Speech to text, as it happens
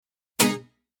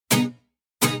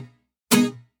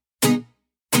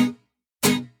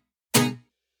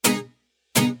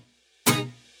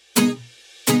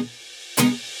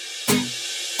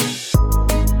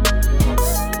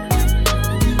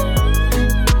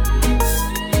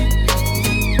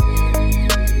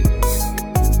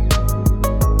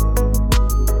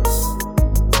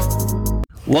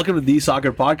Welcome to the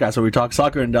Soccer Podcast, where we talk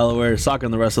soccer in Delaware, soccer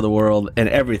in the rest of the world, and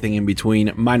everything in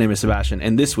between. My name is Sebastian,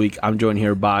 and this week I'm joined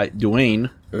here by Dwayne.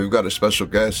 We've got a special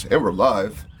guest, and we're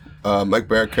live. Mike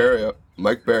Barricaro.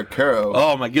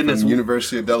 Oh my goodness! From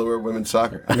University of Delaware Women's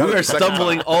Soccer. We are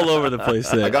stumbling all over the place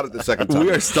today. I got it the second time.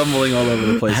 We are stumbling all over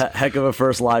the place. Heck of a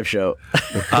first live show.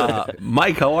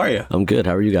 Mike, how are you? I'm good.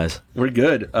 How are you guys? We're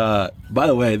good. By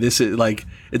the way, this is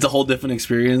it's a whole different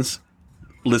experience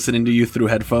listening to you through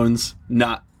headphones,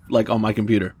 not like on my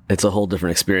computer. It's a whole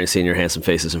different experience seeing your handsome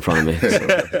faces in front of me.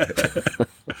 So.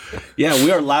 Yeah,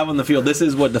 we are live on the field. This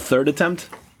is what, the third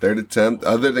attempt? Third attempt,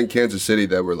 other than Kansas City,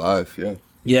 that we're live. Yeah.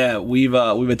 Yeah, we've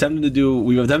attempted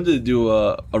to do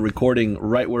a recording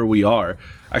right where we are.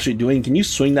 Actually, Dwayne, can you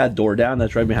swing that door down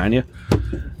that's right behind you?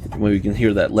 Maybe we can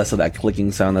hear that less of that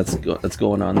clicking sound that's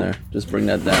going on there. Just bring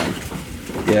that down.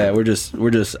 Yeah, we're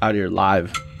just out here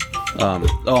live.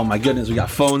 Oh my goodness, we got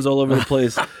phones all over the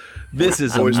place. This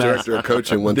is a Boys mess. director of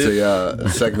coaching wants a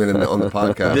segment on the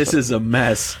podcast. This is a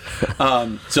mess.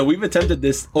 So we've attempted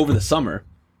this over the summer.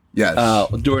 Yes.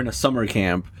 During a summer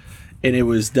camp, and it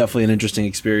was definitely an interesting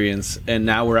experience. And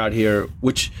now we're out here,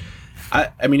 which,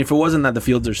 I mean, if it wasn't that the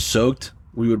fields are soaked,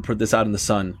 we would put this out in the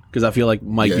sun, because I feel like,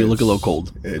 Mike, you look a little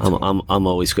cold. I'm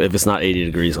always, if it's not 80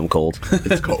 degrees, I'm cold.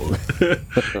 It's cold.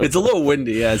 It's a little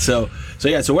windy, yeah. So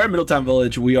we're at Middletown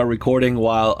Village. We are recording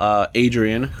while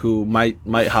Adrian, who might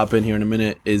hop in here in a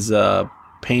minute, is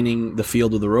painting the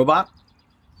field with a robot.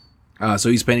 So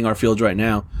he's painting our fields right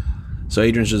now. So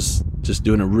Adrian's just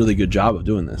doing a really good job of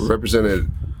doing this. We're represented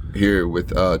here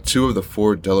with 2 of the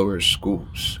 4 Delaware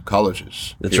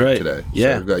colleges. That's right. Today.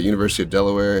 Yeah. So we've got University of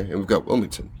Delaware and we've got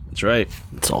Wilmington. That's right.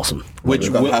 It's awesome. Which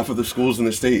we've got half of the schools in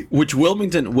the state. Which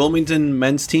Wilmington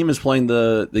men's team is playing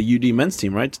the UD men's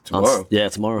team, right? Tomorrow. Yeah,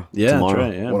 tomorrow. Yeah, tomorrow.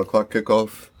 that's right. Yeah. 1 o'clock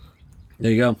kickoff.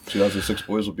 There you go. 2006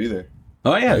 boys will be there.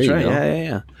 Oh yeah, that's There right. you go.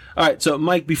 Yeah. All right, so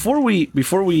Mike, before we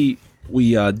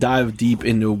dive deep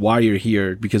into why you're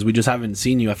here, because we just haven't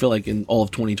seen you, I feel like, in all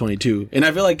of 2022, and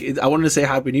I feel like I wanted to say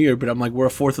Happy New Year, but I'm like, we're a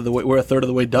third of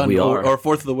the way done. We are. or a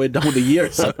fourth of the way done with the year.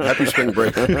 So Happy spring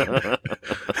break.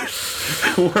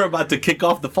 we're about to kick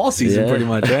off the fall season, pretty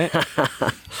much, right?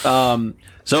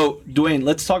 So Dwayne,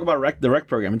 let's talk about the rec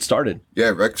program. It started.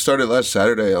 Yeah, rec started last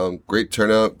Saturday. Great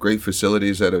turnout, great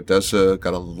facilities at Odessa.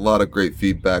 Got a lot of great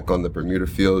feedback on the Bermuda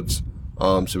fields.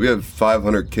 So we have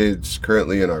 500 kids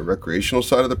currently in our recreational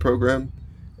side of the program,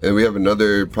 and we have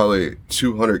another probably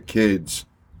 200 kids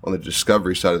on the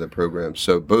Discovery side of the program.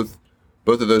 So both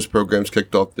of those programs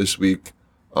kicked off this week.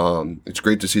 It's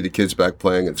great to see the kids back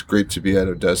playing. It's great to be at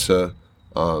Odessa.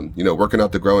 Working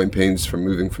out the growing pains from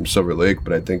moving from Silver Lake,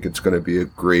 but I think it's going to be a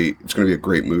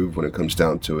great move when it comes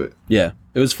down to it. Yeah,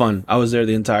 it was fun. I was there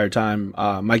the entire time.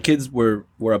 My kids were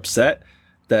upset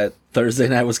that Thursday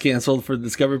night was canceled for the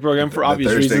Discovery program for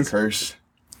obvious reasons. Thursday curse.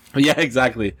 Yeah,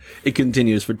 exactly. It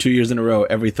continues for 2 years in a row.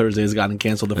 Every Thursday has gotten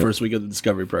canceled the first week of the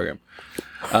Discovery program.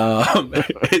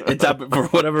 It's happened for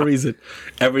whatever reason.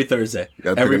 Every Thursday.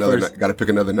 Got to pick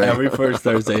another night. Every first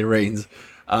Thursday it rains.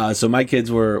 So my kids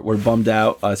were bummed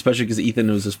out, especially because Ethan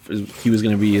he was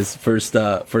going to be his first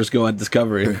go at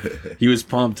Discovery. He was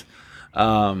pumped.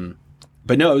 But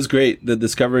no, it was great. The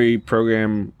Discovery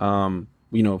program.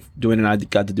 Dwayne and I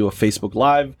got to do a Facebook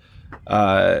Live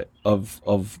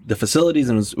of the facilities,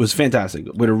 and it was fantastic.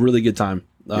 We had a really good time.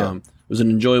 It was an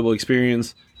enjoyable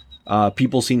experience.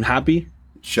 People seemed happy.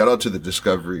 Shout out to the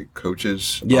Discovery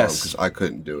coaches. Yes. Because I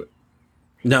couldn't do it.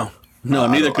 No,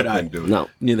 neither could I. couldn't do it. No,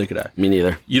 Neither could I. me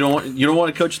neither. You don't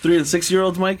want to coach 3 and 6 year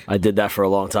olds, Mike? I did that for a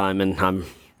long time, and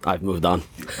I've moved on.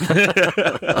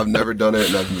 I've never done it.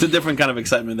 It's a different kind of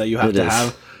excitement that you have to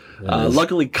have.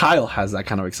 Luckily, Kyle has that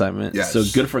kind of excitement. Yes. So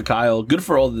good for Kyle. Good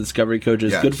for all the Discovery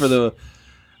coaches. Yes. Good for the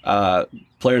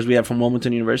players we have from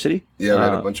Wilmington University. Yeah, we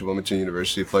had a bunch of Wilmington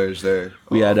University players there.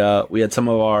 We had some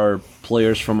of our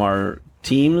players from our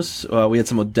teams. We had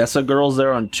some Odessa girls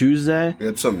there on Tuesday. We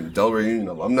had some Delaware Union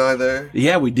alumni there.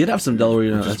 Yeah, we did have some Delaware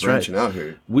Union. Just That's right. branching out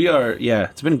here. We are.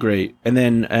 Yeah, it's been great. And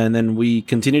then we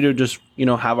continue to just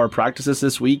have our practices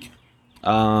this week,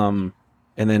 and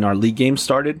then our league games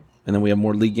started. And then we have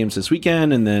more league games this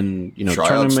weekend, and then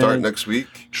Tryouts start next week.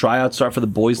 Tryouts start for the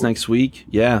boys next week.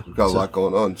 Yeah, We've got a lot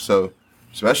going on. So,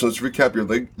 Sebastian, let's recap your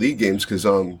league games, because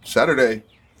Saturday,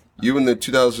 you and the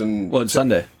 2000. Well, it's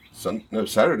Sunday.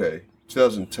 Saturday,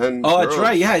 2010. Oh, that's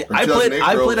right. Yeah, I played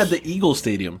girls at the Eagle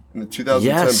Stadium. And the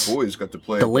 2010 Yes. boys got to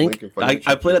play The at Link? the Lincoln I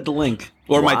Financial played at the Link,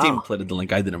 or my Wow. team played at the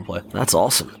Link. I didn't play. That's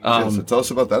awesome. So tell us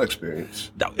about that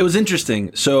experience. It was interesting.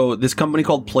 So this company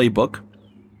called Playbook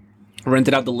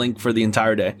rented out the Link for the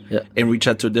entire day Yeah. and reached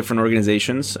out to different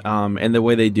organizations. And the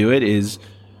way they do it is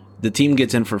the team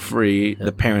gets in for free.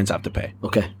 The parents have to pay,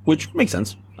 Okay. which makes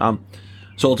sense.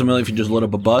 So ultimately, if you just load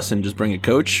up a bus and just bring a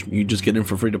coach, you just get in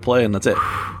for free to play, and that's it.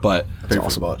 But Pay for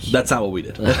the bus. that's not what we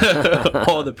did.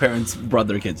 All the parents brought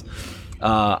their kids.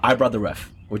 I brought the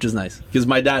ref, which is nice because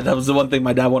my dad. That was the one thing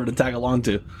my dad wanted to tag along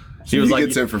to. He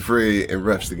gets in for free and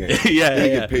refs the game. Yeah, He yeah,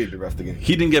 didn't yeah. get paid to ref the game.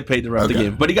 He didn't get paid to ref the Okay.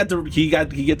 game, but he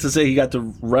gets to say he got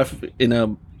to ref in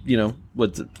a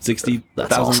what's it,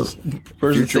 60,000 awesome. person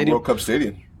Future stadium. World Cup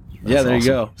stadium. Yeah, there awesome. you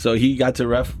go. So he got to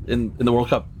ref in the World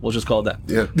Cup. We'll just call it that.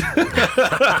 Yeah.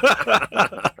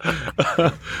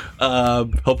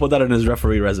 He'll put that on his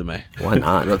referee resume. Why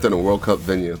not? Ref in a World Cup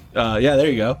venue. Yeah, there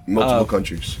you go. Multiple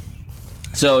countries.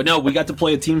 So no, we got to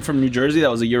play a team from New Jersey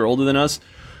that was a year older than us.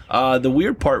 The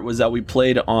weird part was that we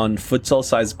played on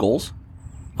futsal-sized goals.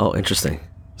 Oh, interesting.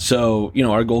 So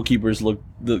our goalkeepers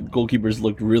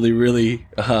looked really, really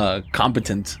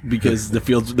competent because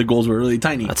the goals were really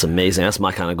tiny. That's amazing. That's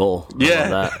my kind of goal. I Yeah.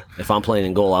 love that. If I'm playing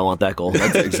in goal, I want that goal.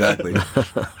 Exactly.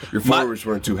 Your forwards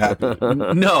weren't too happy.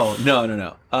 No.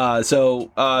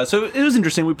 So it was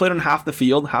interesting. We played on half the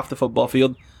field, half the football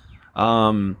field.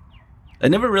 I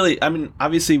never really. I mean,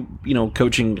 obviously,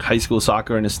 coaching high school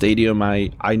soccer in a stadium,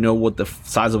 I know what the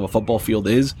size of a football field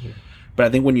is, but I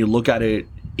think when you look at it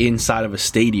inside of a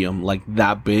stadium like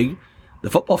that big, the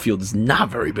football field is not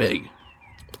very big.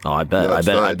 Oh, I bet. No, I it's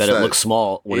bet. not. I bet It's it not. looks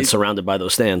small when it's surrounded by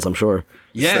those stands. I'm sure.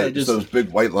 Yeah, It's those big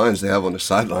white lines they have on the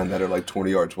sideline that are like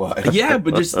 20 yards wide. yeah,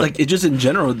 but just like it just in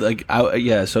general, like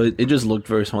so it just looked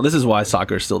very small. This is why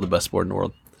soccer is still the best sport in the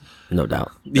world. No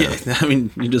doubt. Yeah, I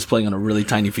mean, you're just playing on a really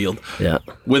tiny field Yeah.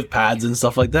 with pads and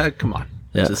stuff like that. Come on.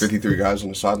 Yeah. Just- 53 guys on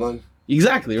the sideline.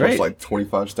 exactly Plus right. like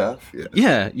 25 staff. Yeah.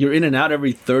 Yeah, you're in and out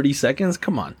every 30 seconds.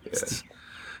 Come on.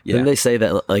 Yeah. Didn't they say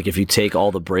that like if you take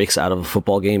all the breaks out of a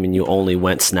football game and you only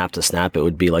went snap to snap, it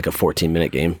would be like a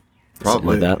 14-minute game?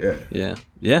 Probably. like that. Yeah.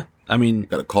 Yeah. I mean,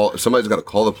 Somebody's got to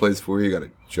call the plays for you. You got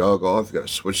to jog off. You got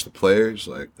to switch the players.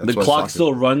 Like that's the why clock soccer-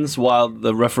 still runs while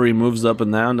the referee moves up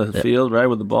and down the field, right,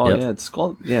 with the ball. Yep.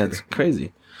 Yeah, it's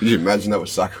crazy. Could you imagine that with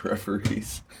soccer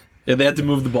referees? Yeah, they had to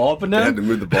move the ball up and They had down. to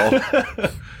move the ball.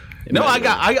 No,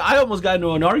 I almost got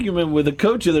into an argument with a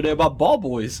coach the other day about ball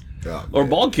boys Oh, or man.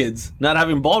 ball kids not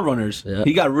having ball runners. Yeah.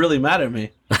 He got really mad at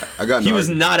me. I got. He was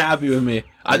not happy with me.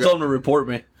 I told him to report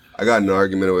me. I got in an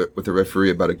argument with the referee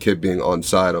about a kid being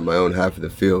onside on my own half of the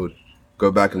field.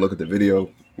 Go back and look at the video.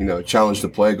 Challenge the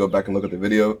play. Go back and look at the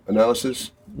video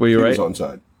analysis. Were you He right? was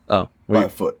onside Oh, by a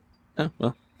foot.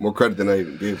 well. More credit than I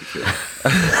even gave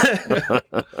the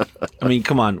kid. I mean,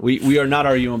 come on. We are not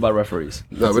arguing about referees.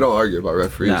 No, we don't argue about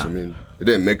referees. No. I mean, it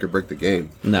didn't make or break the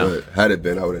game. No. But had it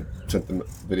been, I would have sent the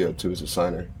video to his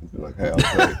assigner and been like, "Hey, I'll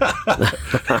play."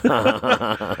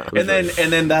 And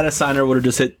then that assigner would have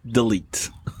just hit delete.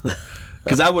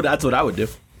 Because that's what I would do.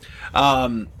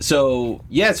 So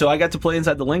I got to play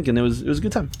inside the link and it was a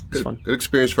good time. It was fun. Good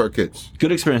experience for our kids.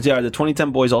 Good experience. Yeah, the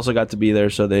 2010 boys also got to be there,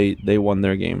 so they won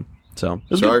their game. So it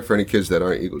was good. Sorry for any kids that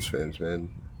aren't Eagles fans, man.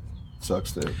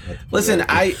 Sucks to have to play Listen, that.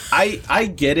 I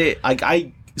get it.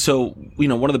 Like so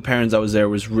one of the parents that was there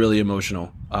was really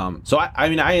emotional. So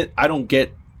I don't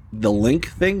get the link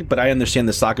thing, but I understand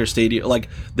the soccer stadium, like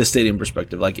the stadium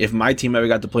perspective. Like if my team ever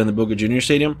got to play in the Boca Junior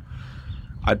Stadium,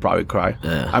 I'd probably cry.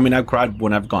 Yeah. I mean, I've cried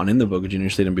when I've gone in the Boca Junior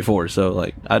Stadium before, so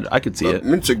like I could see I it.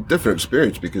 mean, it's a different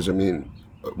experience because, I mean,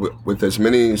 with as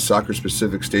many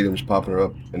soccer-specific stadiums popping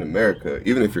up in America,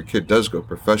 even if your kid does go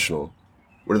professional,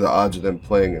 what are the odds of them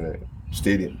playing in a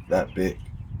stadium that big,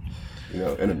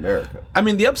 in America? I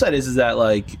mean, the upside is that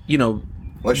like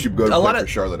Unless you go to A play lot for of-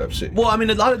 Charlotte FC. well, I mean,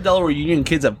 a lot of Delaware Union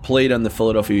kids have played on the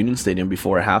Philadelphia Union Stadium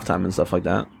before at halftime and stuff like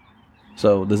that.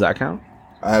 So does that count?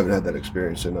 I haven't had that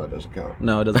experience, so no, it doesn't count.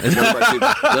 No, it doesn't.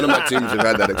 None of my teams have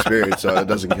had that experience, so it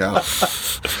doesn't count.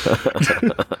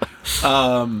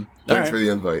 Thanks for the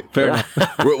invite. Fair enough.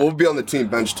 We'll be on the team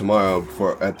bench tomorrow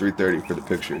at 3:30 for the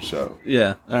picture, so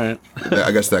Yeah. All right.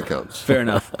 I guess that counts. Fair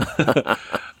enough.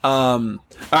 All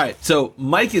right. So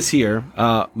Mike is here.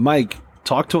 Mike,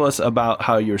 talk to us about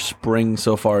how your spring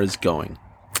so far is going.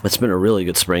 It's been a really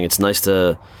good spring. It's nice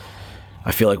to.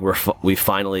 I feel like we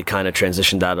finally kind of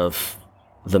transitioned out of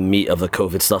the meat of the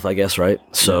COVID stuff, I guess, right?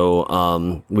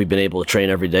 So we've been able to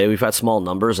train every day. We've had small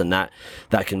numbers, and that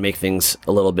can make things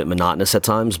a little bit monotonous at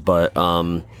times. But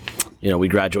we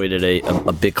graduated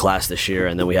a big class this year,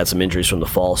 and then we had some injuries from the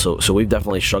fall. So we've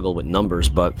definitely struggled with numbers.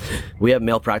 But we have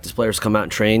male practice players come out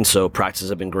and train, so practices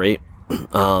have been great.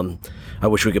 I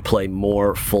wish we could play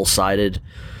more full-sided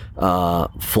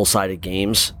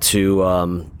games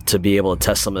to be able to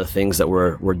test some of the things that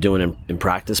we're doing in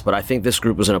practice. But I think this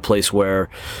group was in a place where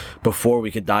before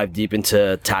we could dive deep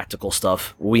into tactical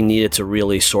stuff, we needed to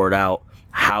really sort out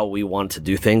how we want to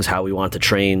do things, how we want to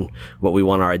train, what we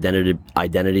want our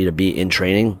identity to be in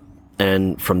training.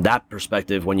 And from that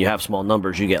perspective, when you have small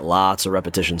numbers, you get lots of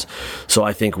repetitions. So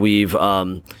I think we've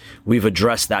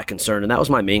addressed that concern, and that was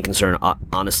my main concern.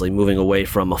 Honestly, moving away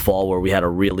from a fall where we had a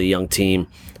really young team,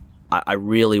 I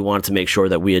really wanted to make sure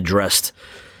that we addressed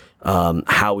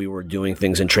how we were doing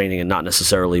things in training and not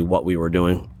necessarily what we were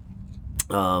doing.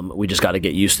 We just got to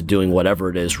get used to doing whatever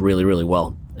it is really, really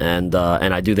well. And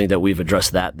I do think that we've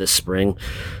addressed that this spring.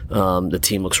 The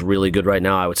team looks really good right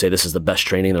now. I would say this is the best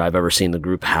training that I've ever seen the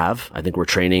group have. I think we're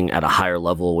training at a higher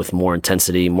level with more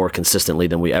intensity, more consistently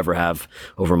than we ever have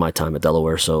over my time at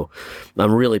Delaware. So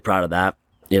I'm really proud of that.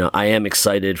 I am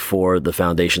excited for the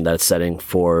foundation that it's setting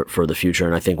for the future.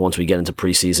 And I think once we get into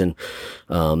preseason,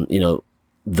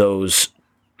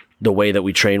 the way that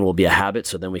we train will be a habit,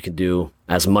 so then we can do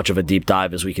as much of a deep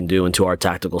dive as we can do into our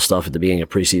tactical stuff at the beginning of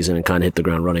preseason and kind of hit the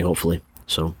ground running, hopefully.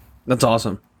 So that's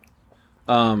awesome.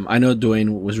 I know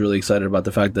Dwayne was really excited about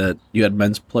the fact that you had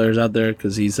men's players out there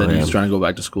because he said he's trying to go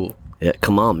back to school. Yeah,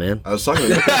 come on, man. I was talking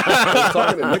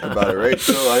to Nick about it, right?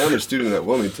 So I am a student at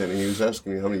Wilmington, and he was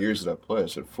asking me how many years did I play. I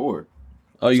said 4.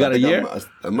 Oh, you got a year?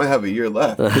 I might have a year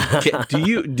left. Do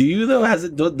you though?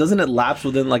 Doesn't it lapse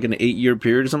within like an 8-year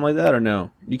period or something like that, or no?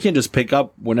 You can't just pick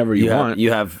up whenever you want.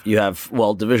 You have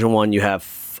well, Division I, you have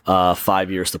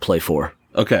 5 years to play for.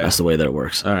 Okay, that's the way that it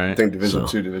works. All right. I think Division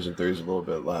II, Division III is a little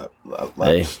bit lapse.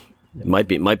 Hey, it might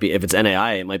be if it's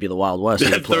NAI, it might be the Wild West.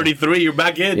 33, you're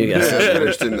back in.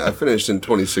 I finished in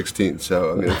 2016,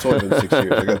 so I mean it's only been 6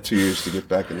 years. I got 2 years to get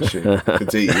back into shape.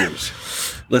 It's 8 years.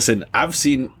 Listen, I've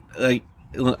seen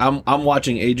I'm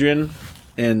watching Adrian,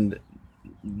 and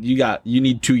you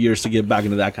need 2 years to get back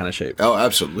into that kind of shape. Oh,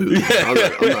 absolutely. I'm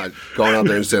not going out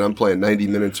there and saying I'm playing 90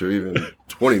 minutes or even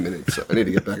 20 minutes. I need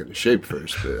to get back into shape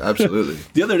first, but absolutely.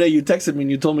 The other day you texted me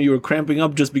and you told me you were cramping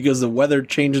up just because the weather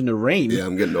changed into rain. Yeah,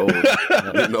 I'm getting old.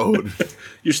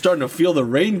 You're starting to feel the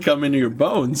rain come into your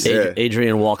bones. Yeah.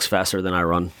 Adrian walks faster than I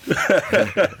run.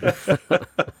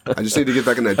 I just need to get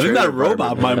back in that training environment. I think that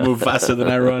robot might move faster than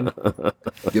I run.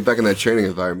 Get back in that training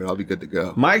environment. I'll be good to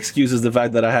go. My excuse is the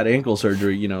fact that I had ankle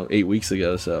surgery, 8 weeks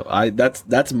ago. So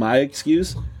that's my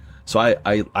excuse. So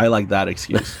I like that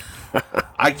excuse.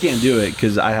 I can't do it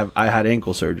because I had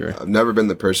ankle surgery. I've never been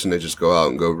the person to just go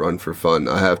out and go run for fun.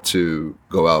 I have to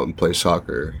go out and play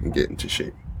soccer and get into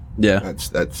shape. Yeah,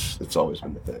 that's always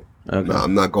been the thing. Okay.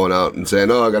 I'm not going out and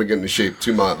saying, "Oh, I got to get into shape."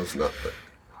 2 miles, not. But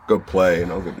go play, and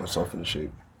I'll get myself into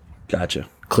shape. Gotcha.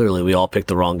 Clearly, we all picked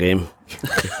the wrong game.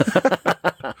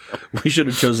 We should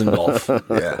have chosen golf.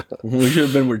 Yeah, we should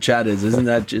have been where Chad is. Isn't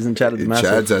Chad at the Masters?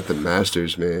 Chad's at the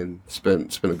Masters, man.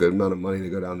 Spent a good amount of money to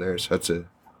go down there. So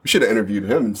we should have interviewed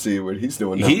him and see what he's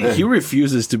doing. He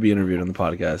refuses to be interviewed on the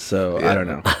podcast, so yeah.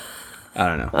 I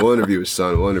don't know. We'll interview his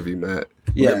son. We'll interview Matt.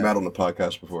 We'll get Matt on the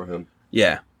podcast before him.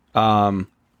 Yeah.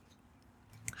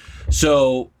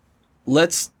 So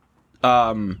let's.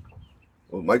 Well,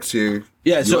 Mike's here.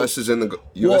 Yeah. So US is in the.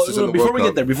 US is in the before World we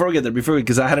get there,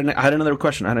 because I had another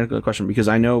question. Because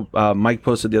I know Mike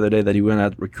posted the other day that he went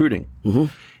out recruiting. Mm-hmm.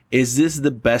 Is this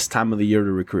the best time of the year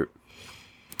to recruit?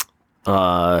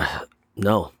 No.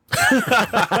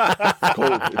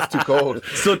 Cold. It's too cold.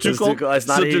 Still too cold. It's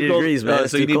not 80 degrees, man.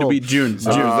 So you need to be June.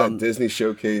 There's that Disney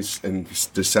showcase in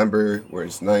December where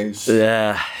it's nice.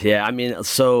 Yeah. I mean,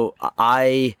 so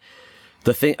I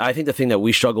think the thing that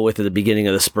we struggle with at the beginning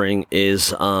of the spring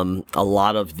is a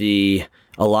lot of the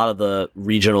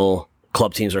regional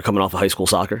club teams are coming off of high school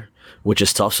soccer, which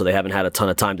is tough. So they haven't had a ton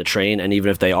of time to train. And even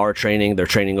if they are training, they're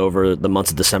training over the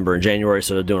months of December and January.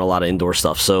 So they're doing a lot of indoor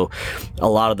stuff. So a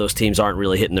lot of those teams aren't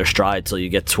really hitting their stride till you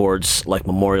get towards like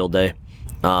Memorial Day.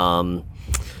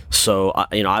 So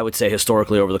I would say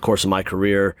historically over the course of my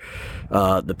career,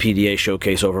 the PDA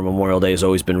showcase over Memorial Day has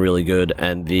always been really good,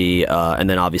 and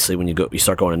then obviously when you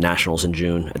start going to nationals in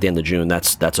June, at the end of June,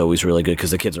 that's always really good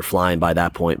because the kids are flying by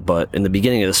that point. But in the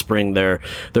beginning of the spring, they're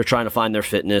trying to find their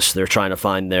fitness, they're trying to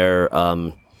find their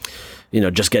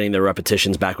just getting their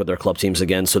repetitions back with their club teams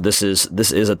again. So this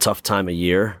is a tough time of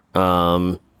year.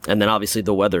 And then obviously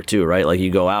the weather too, right? Like you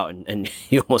go out and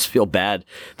you almost feel bad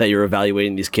that you're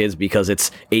evaluating these kids because it's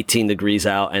 18 degrees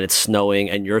out and it's snowing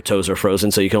and your toes are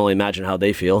frozen. So you can only imagine how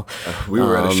they feel. We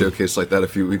were at a showcase like that a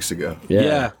few weeks ago.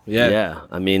 Yeah.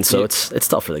 I mean, so it's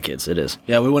tough for the kids. It is.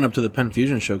 Yeah, we went up to the Penn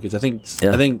Fusion showcase. I think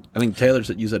Taylor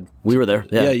said, you said we were there.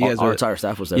 Yeah, you guys our entire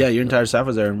staff was there. Yeah, your entire staff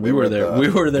was there, and we were there. We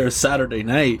were there Saturday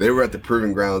night. They were at the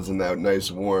Proving Grounds in that nice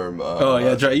warm.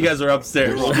 You guys were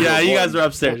upstairs. You guys were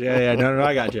upstairs. Yeah. No,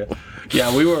 I got you.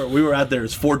 Yeah, we were out there.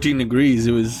 It's 14 degrees.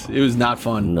 It was not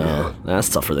fun. No, that's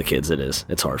tough for the kids. It is.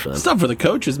 It's hard for them. It's tough for the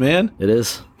coaches, man. It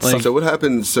is. Like, So what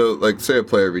happens? So like, say a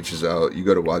player reaches out, you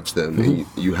go to watch them, and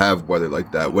you have weather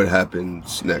like that. What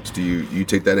happens next? Do you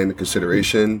take that into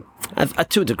consideration?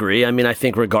 To a degree. I mean, I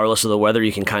think regardless of the weather,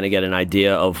 you can kind of get an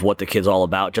idea of what the kid's all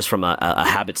about just from a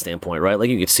habit standpoint, right? Like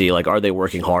you could see, like, are they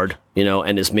working hard?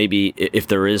 And is maybe if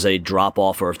there is a drop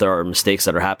off or if there are mistakes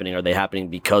that are happening, are they happening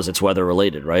because it's weather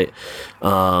related, right?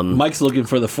 Mike's looking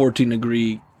for the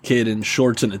 14-degree kid in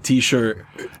shorts and a t-shirt,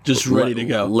 just ready to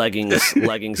go. Leggings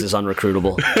is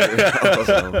unrecruitable.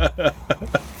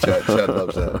 Chad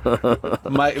loves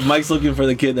that. Mike's looking for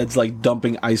the kid that's like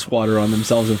dumping ice water on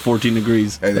themselves in 14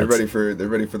 degrees. Hey, they're ready for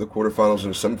the quarterfinals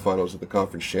and semifinals of the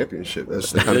conference championship.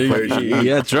 That's the kind of players you need.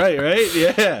 Yeah, that's right?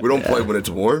 Yeah. We don't play when it's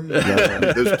warm.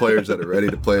 There's players that are ready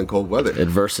to play in cold weather.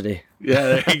 Adversity.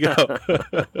 Yeah, there you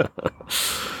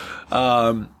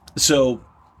go.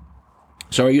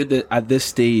 So are you at this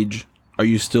stage? Are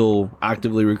you still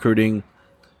actively recruiting,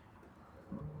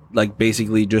 like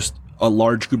basically just a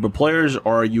large group of players,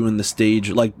 or are you in the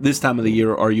stage like this time of the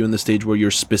year? Are you in the stage where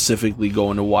you're specifically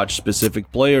going to watch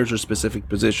specific players or specific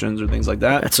positions or things like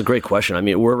that? That's a great question. I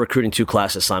mean, we're recruiting 2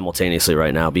 classes simultaneously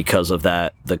right now because of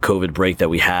the COVID break that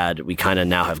we had. We kind of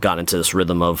now have gotten into this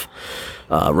rhythm of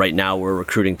right now we're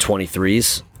recruiting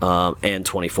 23s and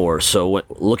 24s. So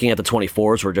looking at the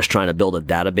 24s, we're just trying to build a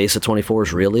database of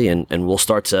 24s really, and we'll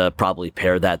start to probably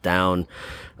pare that down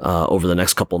over the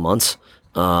next couple months.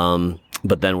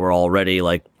 But then we're already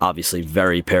like obviously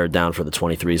very pared down for the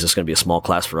 23s. It's going to be a small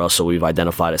class for us, so we've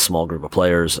identified a small group of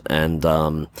players, and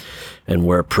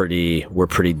we're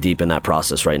pretty deep in that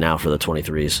process right now for the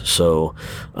 23s. So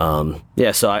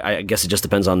so I guess it just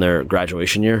depends on their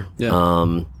graduation year.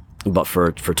 Yeah. But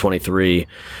for 23,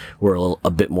 we're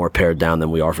a bit more pared down than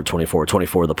we are for 24.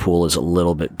 24, the pool is a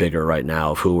little bit bigger right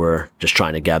now of who we're just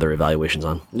trying to gather evaluations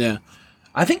on. Yeah.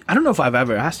 I don't know if I've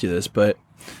ever asked you this, but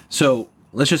so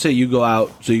let's just say you go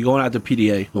out, so you're going out to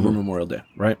PDA over Memorial Day,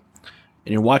 right?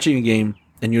 And you're watching a game,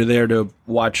 and you're there to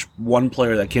watch one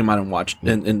player that came out and watched,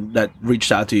 and that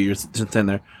reached out to you, you're sitting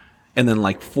there, and then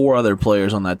like 4 other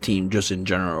players on that team just in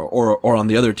general, or on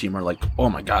the other team are like, oh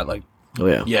my God, like, Oh,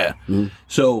 yeah. yeah. Mm-hmm.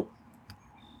 So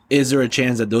is there a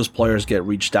chance that those players get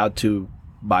reached out to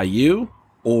by you,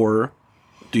 or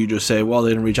do you just say, well,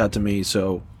 they didn't reach out to me,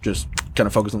 so just kind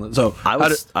of focus on that? So I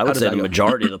would say the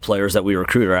majority of the players that we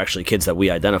recruit are actually kids that we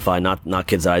identify, not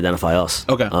kids that identify us.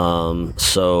 Okay.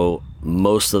 So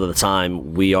most of the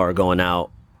time we are going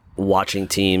out watching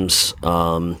teams,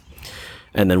 and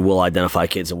then we'll identify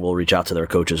kids and we'll reach out to their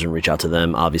coaches and reach out to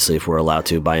them, obviously, if we're allowed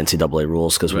to by NCAA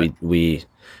rules, because right. we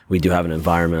do have an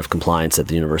environment of compliance at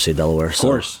the University of Delaware. Of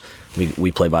course. So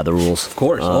we play by the rules. Of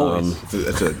course, always.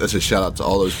 That's a shout out to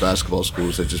all those basketball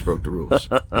schools that just broke the rules.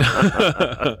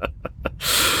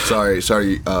 Sorry.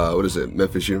 What is it?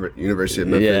 University of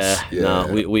Memphis. Yeah. No,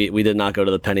 we did not go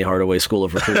to the Penny Hardaway School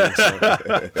of Recruiting. So.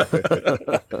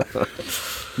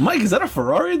 Mike, is that a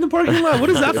Ferrari in the parking lot? What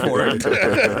is that for?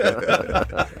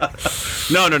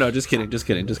 No. Just kidding.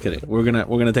 We're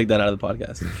gonna take that out of the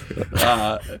podcast.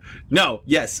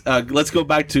 Let's go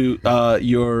back to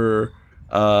your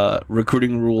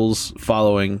recruiting rules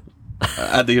following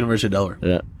at the University of Delaware.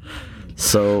 Yeah.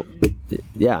 So,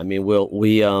 yeah, I mean,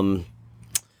 we'll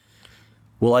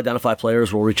identify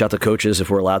players. We'll reach out to coaches if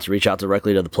we're allowed to reach out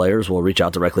directly to the players. We'll reach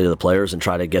out directly to the players and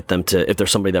try to get them to. If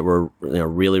there's somebody that we're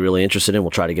really, really interested in,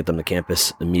 we'll try to get them to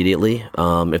campus immediately.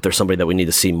 If there's somebody that we need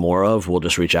to see more of, we'll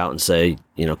just reach out and say,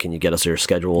 can you get us your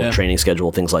schedule, training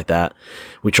schedule, things like that.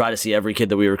 We try to see every kid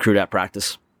that we recruit at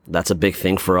practice. That's a big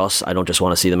thing for us. I don't just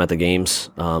want to see them at the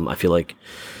games. I feel like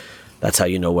that's how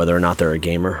you know whether or not they're a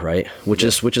gamer, right? Which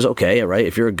is okay, right?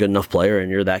 If you're a good enough player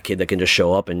and you're that kid that can just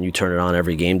show up and you turn it on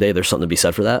every game day, there's something to be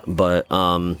said for that. But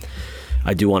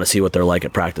I do want to see what they're like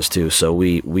at practice too. So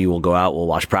we will go out, we'll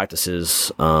watch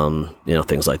practices,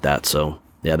 things like that. So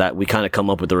yeah, that we kind of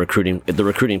come up with the recruiting. The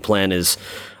recruiting plan is,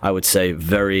 I would say,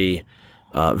 very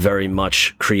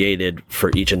much created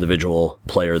for each individual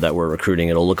player that we're recruiting.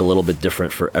 It'll look a little bit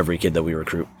different for every kid that we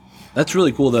recruit. That's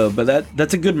really cool though. But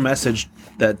that's a good message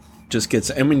that just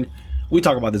gets. I mean, we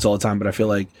talk about this all the time, but I feel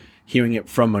like hearing it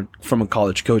from a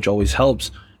college coach always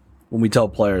helps. When we tell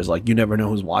players, like, you never know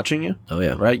who's watching you. Oh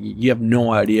yeah, right. You have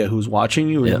no idea who's watching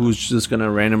you and who's just gonna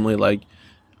randomly like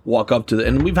walk up to the.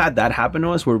 And we've had that happen to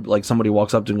us where like somebody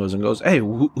walks up to us and goes, "Hey,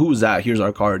 who's that? Here's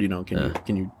our card. Can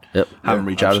you have them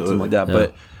reach out or something like that?"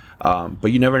 Yeah.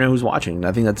 But you never know who's watching. And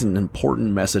I think that's an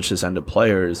important message to send to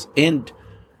players, and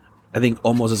I think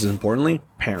almost as importantly,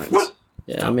 parents.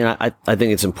 Yeah, I mean, I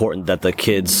think it's important that the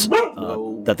kids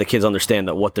understand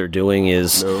that what they're doing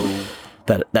is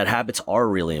that habits are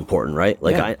really important, right?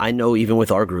 Like Yeah. I know even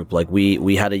with our group, like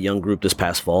we had a young group this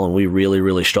past fall and we really,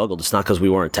 really struggled. It's not because we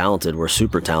weren't talented. We're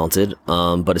super talented.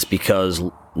 But it's because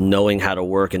knowing how to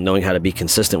work and knowing how to be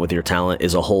consistent with your talent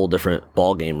is a whole different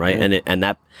ball game, right? And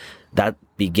that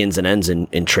begins and ends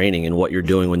in training and what you're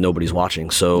doing when nobody's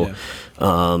watching. So,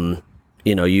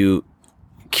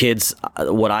 kids,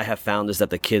 what I have found is that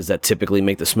the kids that typically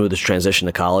make the smoothest transition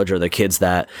to college are the kids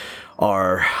that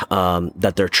are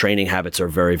that their training habits are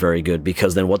very, very good,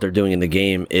 because then what they're doing in the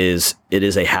game is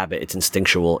a habit. It's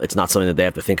instinctual. It's not something that they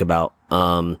have to think about.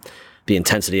 The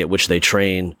intensity at which they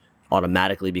train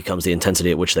automatically becomes the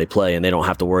intensity at which they play, and they don't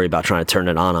have to worry about trying to turn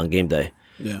it on game day.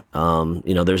 Yeah.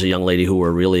 There's a young lady who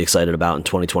we're really excited about in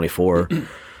 2024.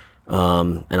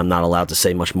 And I'm not allowed to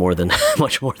say much more than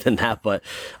that, but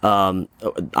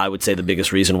I would say the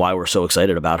biggest reason why we're so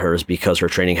excited about her is because her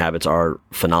training habits are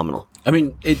phenomenal. I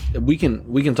mean, we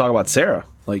can talk about Sarah,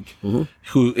 like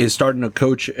who is starting to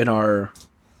coach in our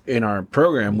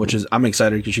program, which is, I'm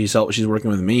excited because she's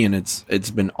working with me, and it's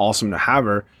been awesome to have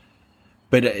her.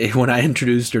 But when I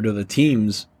introduced her to the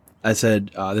teams, I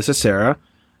said, "This is Sarah.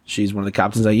 She's one of the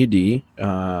captains at UD.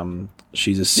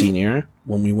 She's a senior.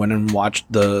 When we went and watched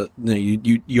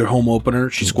your home opener,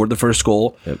 she scored the first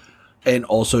goal, and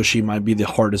also she might be the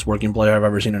hardest working player I've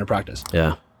ever seen in a practice.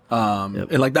 Yeah,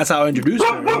 and like that's how I introduced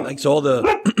her. And, like, so all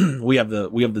the we have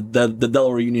the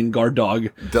Delaware Union guard dog.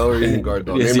 Delaware Union guard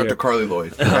dog, named after Carly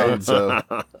Lloyd. Right? So,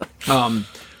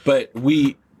 but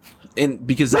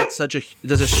because that's such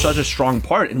a strong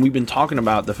part, and we've been talking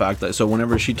about the fact that, so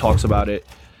whenever she talks about it,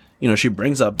 she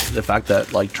brings up the fact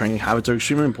that like training habits are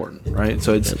extremely important, right?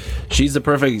 So she's the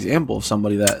perfect example of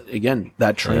somebody that, again,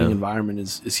 that training environment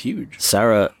is huge.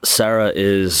 Sarah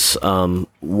is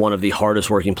one of the hardest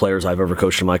working players I've ever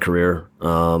coached in my career.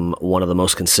 One of the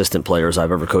most consistent players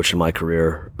I've ever coached in my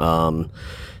career. And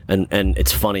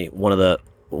it's funny, one of the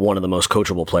most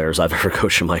coachable players I've ever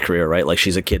coached in my career, right? Like,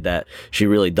 she's a kid that she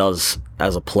really does,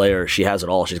 as a player, she has it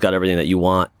all. She's got everything that you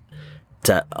want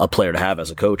a player to have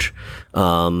as a coach.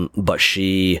 But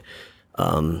she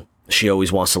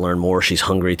always wants to learn more. She's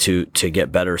hungry to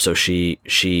get better. So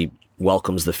she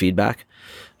welcomes the feedback.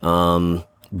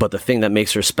 But the thing that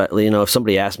makes her if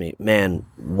somebody asks me, man,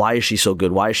 why is she so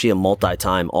good? Why is she a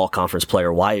multi-time all-conference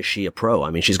player? Why is she a pro? I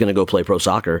mean, she's going to go play pro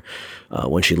soccer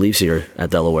when she leaves here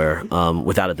at Delaware.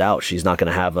 Without a doubt, she's not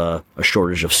going to have a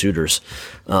shortage of suitors.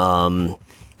 But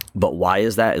why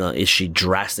is that? Is she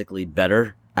drastically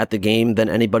better at the game than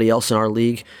anybody else in our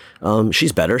league?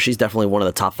 She's better. She's definitely one of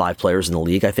the top 5 players in the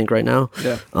league, I think, right now.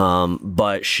 Yeah.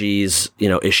 But she's,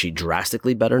 is she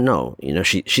drastically better? No,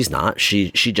 she's not.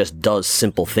 She just does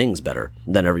simple things better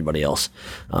than everybody else.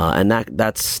 And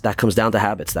that comes down to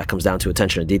habits. That comes down to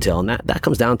attention to detail. And that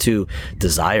comes down to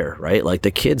desire, right? Like,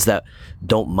 the kids that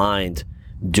don't mind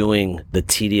doing the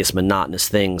tedious, monotonous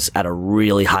things at a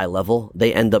really high level,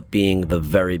 they end up being the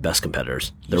very best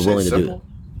competitors. They're willing to do it.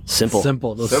 Simple.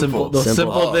 Those simple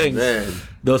things. Man.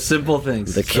 Those simple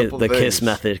things. The KISS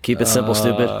method. Keep it simple,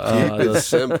 stupid. Keep it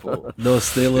simple. Those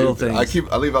stay little things.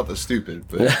 I leave out the stupid,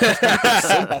 but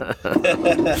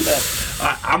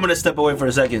I'm gonna step away for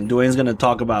a second. Dwayne's gonna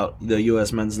talk about the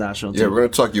U.S. men's national team. Yeah, we're gonna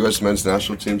talk U.S. men's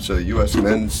national team. So the U.S.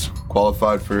 men's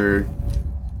qualified for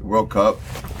the World Cup.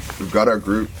 We've got our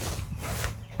group.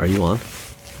 Are you on?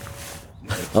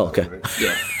 Oh, okay.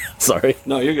 Yeah. Sorry.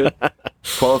 No, you're good.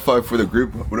 Qualified for the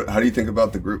group. How do you think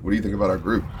about the group? What do you think about our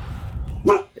group?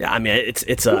 Yeah, I mean,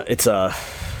 it's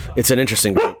an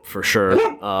interesting group for sure.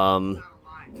 I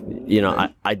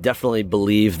definitely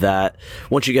believe that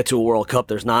once you get to a World Cup,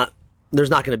 there's not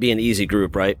going to be an easy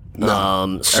group, right?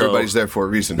 No, so everybody's there for a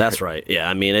reason. That's right. Yeah,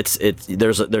 I mean,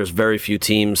 there's very few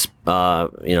teams,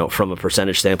 from a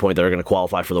percentage standpoint, that are going to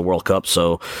qualify for the World Cup.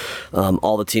 So,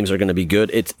 all the teams are going to be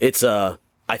good.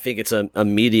 I think it's a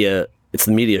media. It's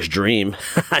the media's dream.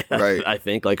 Right. I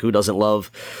think, like, who doesn't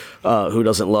love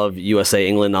USA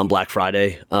England on Black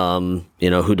Friday?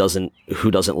 Who doesn't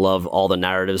love all the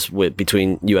narratives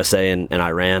between USA and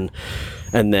Iran?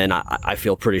 And then I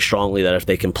feel pretty strongly that if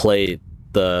they can play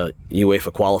the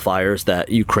UEFA qualifiers, that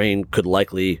Ukraine could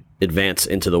likely advance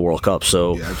into the World Cup.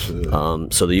 So, yeah, absolutely.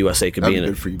 So the USA could That'd be be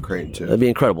in good for Ukraine too. That'd be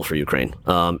incredible for Ukraine.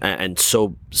 And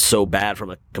so bad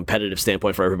from a competitive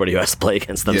standpoint for everybody who has to play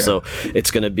against them. Yeah. So it's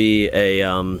going to be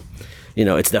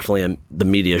it's definitely the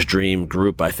media's dream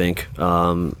group, I think.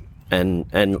 And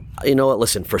you know what?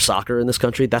 Listen, for soccer in this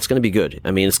country, that's going to be good.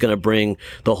 I mean, it's going to bring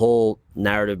the whole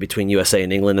narrative between USA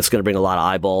and England. It's going to bring a lot of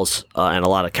eyeballs and a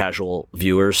lot of casual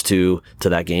viewers to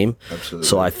that game. Absolutely.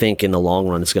 So I think in the long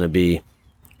run, it's going to be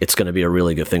a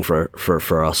really good thing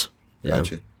for us. Yeah.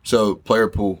 Gotcha. So player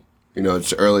pool. You know,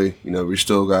 it's early. You know, we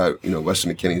still got,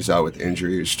 Weston McKinney's out with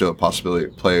injury. There's still a possibility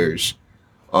of players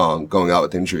going out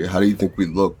with injury. How do you think we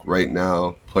look right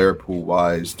now, player pool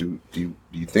wise? Do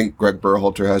you think Greg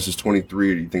Berhalter has his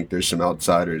 23, or do you think there's some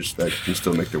outsiders that can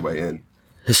still make their way in?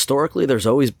 Historically, there's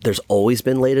always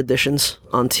been late additions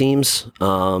on teams.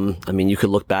 I mean, you could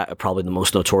look back at probably the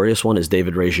most notorious one is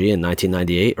David Reggie in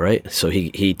 1998, right? So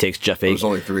he takes Jeff Agus. I was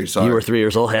only 3, sorry. You were 3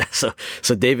 years old, yeah.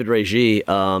 So David Reggie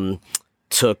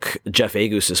took Jeff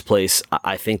Agus's place,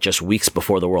 I think, just weeks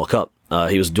before the World Cup.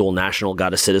 He was dual national,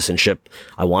 got a citizenship,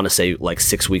 I want to say like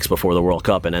 6 weeks before the World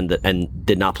Cup, and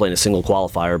did not play in a single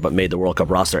qualifier, but made the World Cup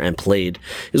roster and played.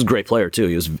 He was a great player too.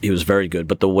 He was very good,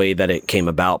 but the way that it came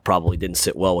about probably didn't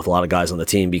sit well with a lot of guys on the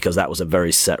team because that was a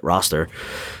very set roster.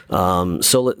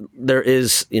 So there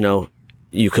is,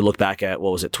 you could look back at,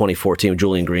 2014,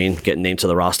 Julian Green getting named to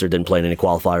the roster, didn't play in any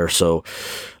qualifier. So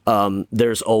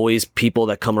there's always people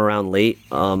that come around late.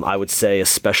 I would say,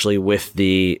 especially with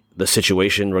the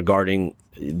situation regarding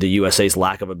the USA's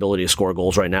lack of ability to score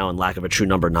goals right now and lack of a true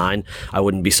number 9, I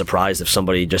wouldn't be surprised if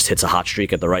somebody just hits a hot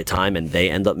streak at the right time and they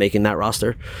end up making that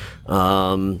roster.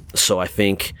 So I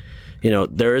think,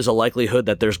 there is a likelihood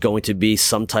that there's going to be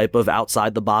some type of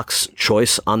outside the box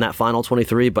choice on that final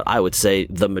 23, but I would say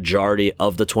the majority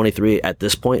of the 23 at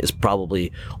this point is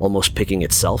probably almost picking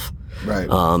itself. Right.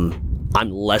 I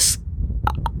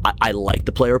like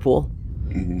the player pool.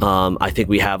 Mm-hmm. I think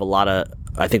we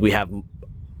have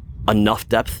enough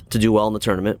depth to do well in the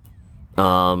tournament.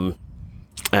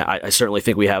 I certainly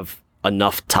think we have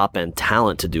enough top end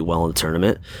talent to do well in the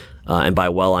tournament. And by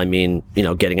well, I mean,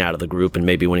 getting out of the group and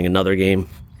maybe winning another game.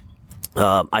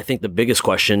 I think the biggest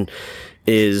question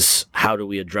is how do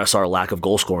we address our lack of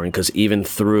goal scoring? Because even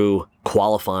through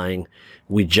qualifying,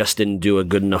 we just didn't do a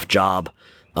good enough job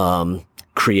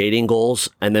creating goals.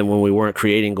 And then when we weren't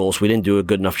creating goals, we didn't do a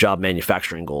good enough job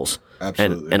manufacturing goals.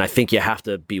 Absolutely. And I think you have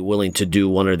to be willing to do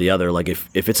one or the other. Like if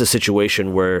it's a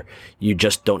situation where you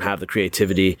just don't have the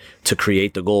creativity to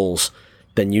create the goals,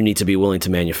 then you need to be willing to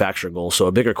manufacture goals. So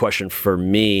a bigger question for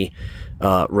me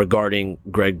regarding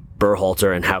Greg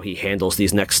Berhalter and how he handles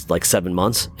these next 7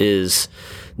 months is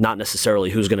not necessarily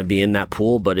who's going to be in that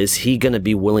pool, but is he going to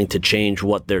be willing to change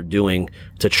what they're doing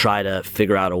to try to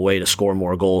figure out a way to score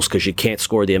more goals? Because you can't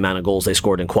score the amount of goals they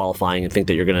scored in qualifying and think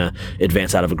that you're going to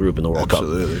advance out of a group in the World Cup.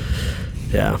 Absolutely.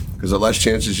 Yeah, because the less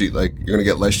chances you're going to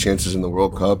get less chances in the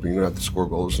World Cup, and you're going to have to score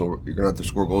goals. You're going to have to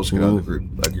score goals to get out of the group.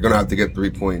 You're going to have to get 3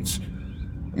 points.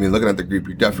 I mean, looking at the group,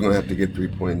 you're definitely going to have to get 3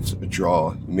 points, a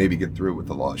draw, maybe get through with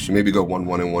a loss. You maybe go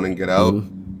 1-1-1 and get out.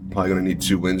 Probably going to need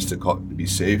 2 wins to be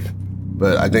safe.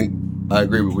 But I think I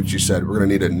agree with what you said. We're going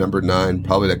to need a number 9,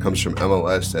 probably that comes from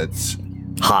MLS that's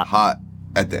hot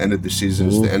at the end of the season.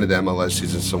 It's the end of the MLS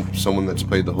season. Someone that's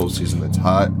played the whole season that's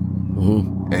hot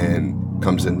and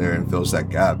comes in there and fills that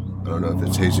gap. I don't know if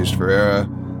it's Jesus Ferreira.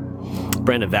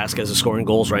 Brandon Vasquez is scoring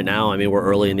goals right now. I mean, we're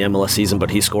early in the MLS season,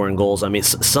 but he's scoring goals. I mean,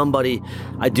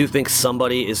 I do think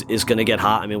somebody is going to get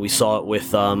hot. I mean, we saw it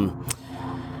with,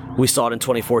 we saw it in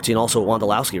 2014 also with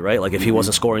Wondolowski, right? Like if he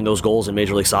wasn't scoring those goals in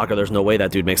Major League Soccer, there's no way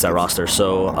that dude makes that roster.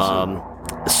 So,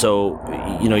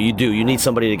 you need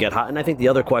somebody to get hot. And I think the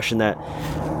other question that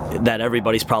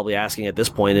everybody's probably asking at this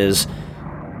point is,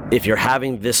 if you're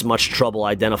having this much trouble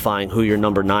identifying who your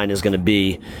number 9 is going to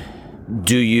be,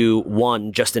 do you,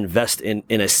 one, just invest in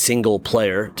a single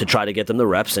player to try to get them the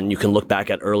reps? And you can look back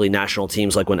at early national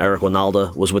teams, like when Eric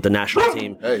Winalda was with the national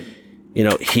team. Hey.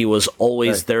 He was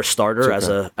always their starter as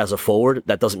a forward.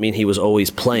 That doesn't mean he was always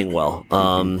playing well.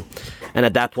 And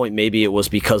at that point, maybe it was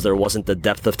because there wasn't the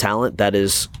depth of talent that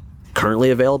is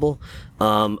currently available.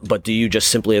 But do you just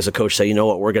simply, as a coach, say, you know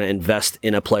what, we're going to invest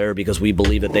in a player because we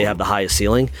believe that they have the highest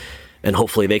ceiling, and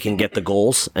hopefully they can get the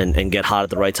goals and get hot at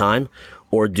the right time?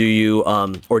 Or do you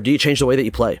change the way that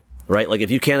you play, right? Like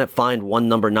if you can't find one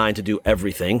number 9 to do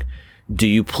everything, do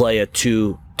you play a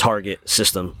 2-target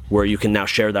system where you can now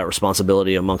share that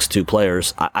responsibility amongst 2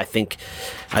 players? I think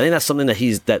that's something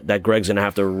that Greg's going to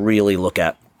have to really look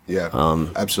at. Yeah,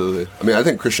 absolutely. I mean, I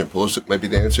think Christian Pulisic might be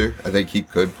the answer. I think he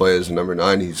could play as a number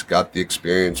 9. He's got the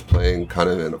experience playing kind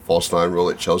of in a false 9 role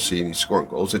at Chelsea, and he's scoring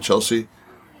goals at Chelsea.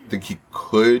 I think he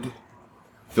could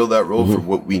fill that role for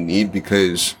what we need,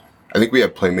 because I think we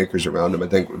have playmakers around him. I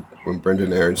think when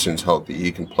Brendan Aaronson's healthy, he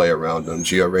can play around him.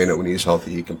 Gio Reyna, when he's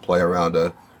healthy, he can play around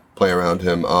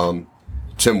him.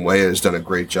 Tim Weah has done a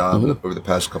great job over the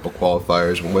past couple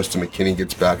qualifiers. When Weston McKinney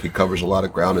gets back, he covers a lot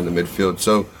of ground in the midfield.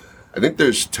 So I think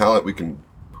there's talent we can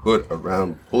put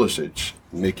around Pulisic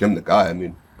and make him the guy. I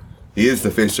mean, he is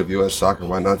the face of U.S. soccer.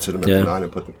 Why not sit him at the 9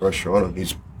 and put the pressure on him?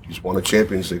 He's won a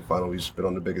Champions League final. He's been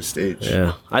on the biggest stage.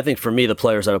 Yeah, I think for me, the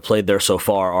players that have played there so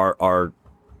far are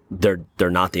they're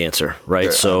not the answer, right?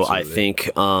 Yeah, so absolutely. I think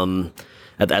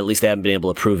at least they haven't been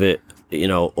able to prove it,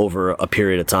 over a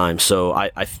period of time. So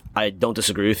I don't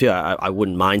disagree with you. I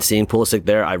wouldn't mind seeing Pulisic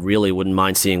there. I really wouldn't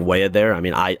mind seeing Weah there. I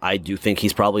mean, I do think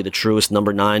he's probably the truest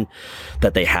number 9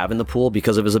 that they have in the pool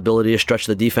because of his ability to stretch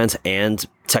the defense and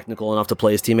technical enough to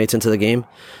play his teammates into the game.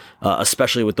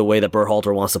 Especially with the way that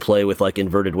Berhalter wants to play with like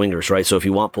inverted wingers, right? So if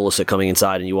you want Pulisic coming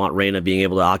inside and you want Reyna being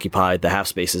able to occupy the half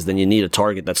spaces, then you need a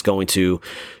target that's going to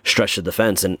stretch the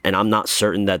defense. And I'm not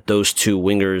certain that those two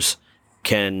wingers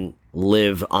can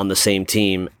live on the same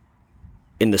team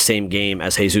in the same game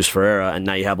as Jesus Ferreira, and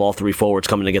now you have all 3 forwards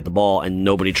coming to get the ball and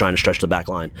nobody trying to stretch the back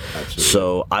line. Absolutely.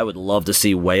 So I would love to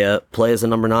see Weah play as a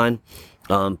number 9.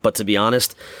 But to be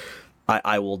honest,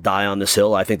 I will die on this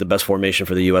hill. I think the best formation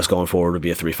for the U.S. going forward would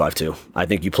be a 3-5-2. I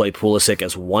think you play Pulisic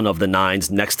as one of the 9s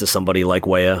next to somebody like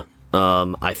Weah.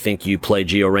 I think you play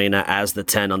Gio Reyna as the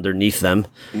 10 underneath them.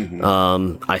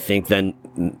 I think then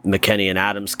McKennie and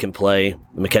Adams can play.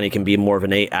 McKennie can be more of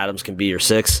an 8. Adams can be your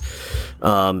 6.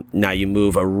 Now you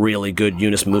move a really good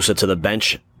Yunus Musa to the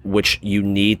bench, which you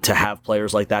need to have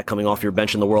players like that coming off your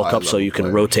bench in the World Cup so you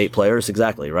can rotate players.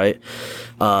 Exactly, right?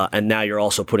 And now you're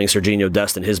also putting Serginho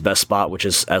Dest in his best spot, which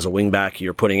is as a wingback.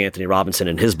 You're putting Anthony Robinson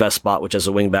in his best spot, which is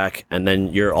a wingback. And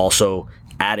then you're also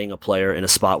adding a player in a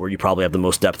spot where you probably have the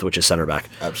most depth, which is center back.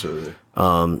 Absolutely.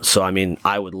 So, I mean,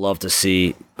 I would love to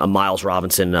see a Miles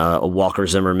Robinson, a Walker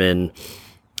Zimmerman,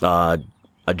 a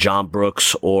John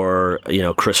Brooks, or,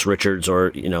 Chris Richards,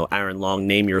 or, Aaron Long.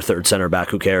 Name your third center back.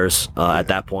 Who cares at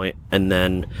that point? And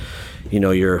then,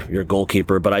 your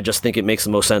goalkeeper. But I just think it makes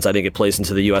the most sense. I think it plays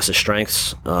into the U.S.'s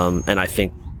strengths. And I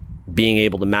think being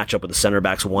able to match up with the center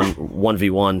backs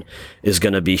 1v1 is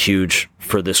going to be huge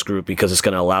for this group because it's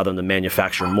going to allow them to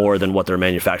manufacture more than what they're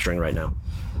manufacturing right now.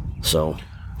 So,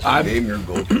 Name your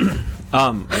goal.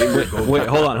 Wait,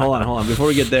 hold on. Before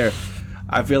we get there,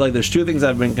 I feel like there's 2 things that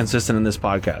have been consistent in this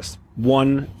podcast.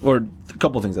 One, or a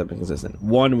couple things that have been consistent.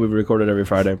 One, we've recorded every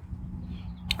Friday,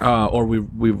 or we've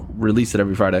released it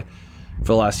every Friday for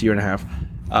the last year and a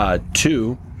half.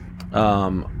 2,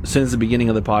 since the beginning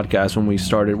of the podcast,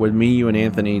 when me, you, and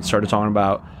Anthony started talking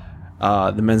about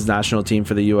the men's national team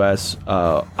for the U.S.,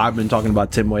 I've been talking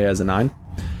about Tim Weah as a 9.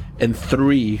 And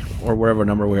 3, or wherever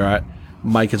number we're at,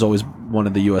 Mike has always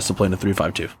wanted the U.S. to play in a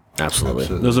 3-5-2. absolutely.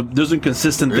 Those are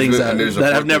consistent things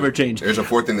that have never changed. There's a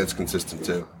 4th thing that's consistent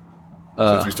too.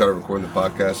 Since we started recording the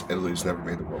podcast, Italy's never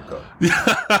made the World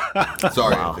Cup.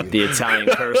 Sorry, Wow, Anthony. the Italian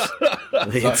curse.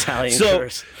 The Italian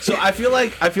curse. So I feel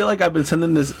like I've been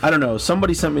sending this. I don't know.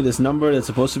 Somebody sent me this number that's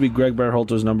supposed to be Greg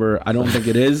Berhalter's number. I don't think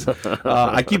it is.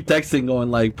 I keep texting,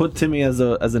 going like, "Put Timmy as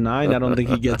a 9." I don't think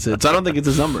he gets it. So I don't think it's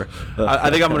his number.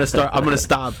 I think I'm gonna start. I'm gonna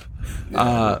stop.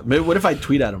 Maybe what if I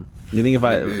tweet at him? Do you think if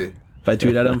I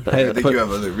tweet at him? Hey, I think you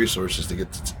have other resources to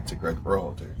get to Greg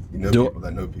Berhalter. You know people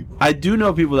that know people. I do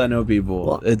know people that know people.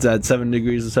 Well, it's at 7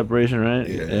 degrees of separation, right?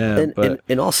 Yeah. But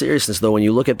In all seriousness, though, when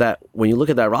you look at that,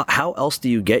 how else do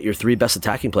you get your 3 best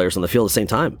attacking players on the field at the same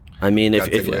time? I mean,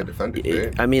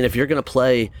 if you're gonna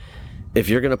play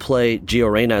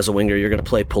Gio Reyna as a winger, you're gonna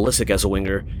play Pulisic as a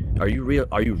winger. Are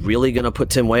you really gonna put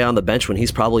Tim Weah on the bench when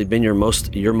he's probably been your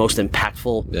most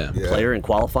impactful player in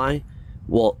qualifying?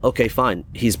 Well, okay, fine.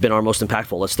 He's been our most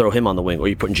impactful. Let's throw him on the wing. Are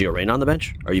you putting Gio Reyna on the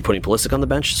bench? Are you putting Pulisic on the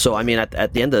bench? So, I mean, at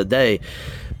the end of the day,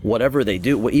 whatever they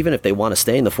do, even if they want to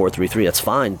stay in the 4-3-3, that's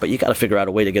fine. But you got to figure out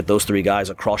a way to get those 3 guys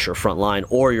across your front line,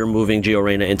 or you're moving Gio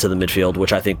Reyna into the midfield,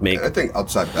 which I think I think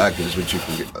outside back is what you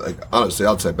can get. Like, honestly,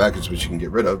 outside back is what you can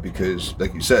get rid of because,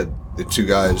 like you said, the 2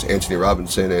 guys, Anthony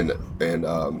Robinson and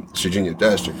Serginho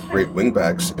Dest, are great wing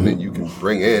backs, and then you can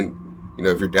bring in.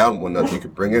 If you're down 1-0, you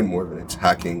could bring in more of an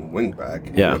attacking wing back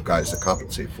and guys to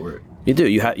compensate for it. You do.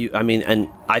 And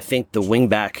I think the wing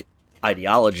back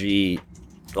ideology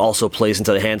also plays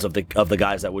into the hands of the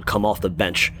guys that would come off the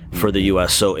bench for the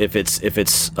U.S. So if it's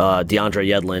DeAndre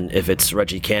Yedlin, if it's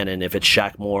Reggie Cannon, if it's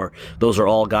Shaq Moore, those are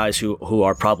all guys who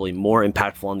are probably more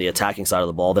impactful on the attacking side of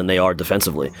the ball than they are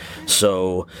defensively.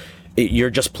 So you're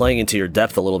just playing into your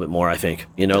depth a little bit more, I think.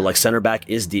 Like center back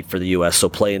is deep for the U.S., so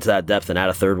play into that depth and add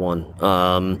a third one.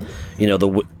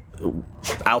 The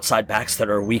outside backs that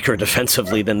are weaker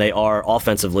defensively than they are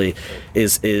offensively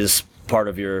is part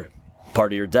of your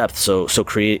depth. So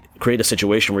create a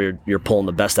situation where you're pulling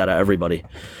the best out of everybody.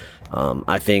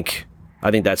 I think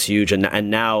that's huge.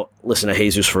 And now listen to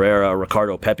Jesus Ferreira,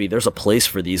 Ricardo Pepi. There's a place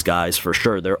for these guys for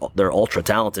sure. They're ultra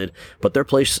talented, but their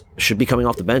place should be coming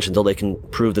off the bench until they can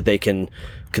prove that they can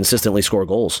consistently score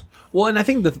goals. Well, and I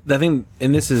think the thing,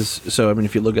 and this is so. I mean,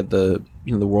 if you look at the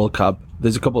World Cup,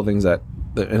 there's a couple of things that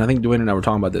and I think Dwayne and I were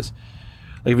talking about this.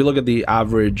 Like if you look at the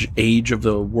average age of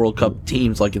the World Cup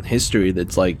teams, like in history,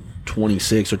 that's like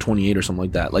 26 or 28 or something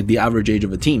like that. Like the average age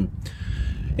of a team.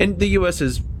 And the U.S.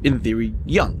 is, in theory,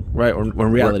 young, right? Or in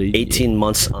reality, We're 18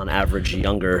 months on average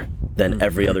younger than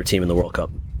every other team in the World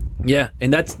Cup. Yeah,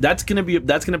 and that's gonna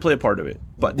play a part of it.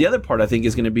 But the other part, I think,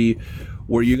 is gonna be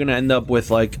where you're gonna end up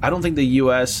with, like, I don't think the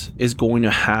U.S. is going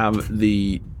to have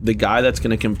the guy that's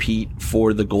gonna compete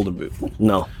for the Golden Boot.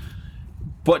 No.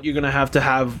 But you're gonna have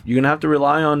to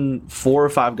rely on 4 or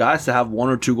 5 guys to have 1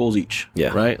 or 2 goals each. Yeah,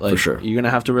 right. Like, for sure. You're gonna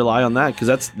have to rely on that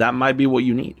because that might be what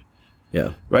you need.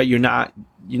 Yeah. Right. You're not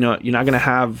gonna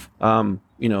have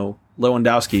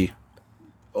Lewandowski,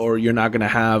 or you're not gonna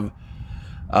have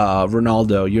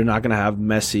Ronaldo. You're not gonna have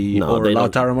Messi or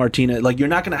Lautaro Martinez. Like, you're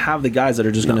not gonna have the guys that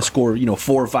are just gonna score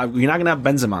 4 or 5. You're not gonna have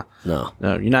Benzema. No,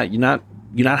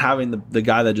 you're not having the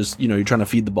guy that just you're trying to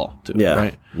feed the ball to. Yeah.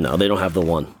 Right. No, they don't have the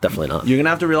one. Definitely not. You're gonna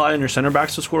have to rely on your center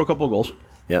backs to score a couple of goals.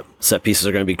 Yep. Set pieces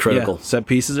are going to be critical. Yeah, set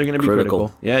pieces are going to be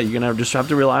critical. Yeah, you're going to just have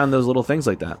to rely on those little things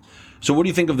like that. So what do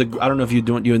you think of the? I don't know if you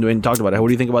and Dwayne talked about it. What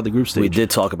do you think about the group stage? We did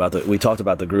talk about we talked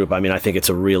about the group. I mean, I think it's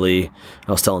a really.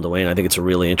 I was telling Dwayne, I think it's a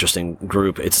really interesting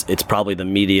group. It's probably the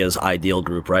media's ideal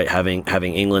group, right? Having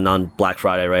England on Black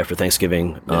Friday right after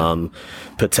Thanksgiving. Yeah.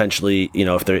 Potentially,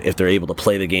 if they're able to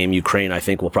play the game, Ukraine I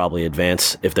think will probably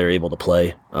advance if they're able to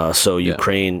play. So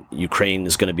Ukraine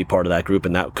is going to be part of that group,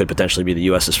 and that could potentially be the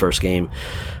U.S.'s first game,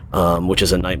 which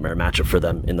is a nightmare matchup for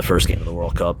them in the first game of the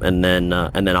World Cup. And then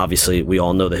obviously we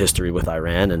all know the history with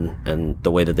Iran and the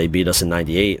way that they beat us in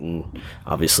 '98, and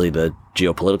obviously the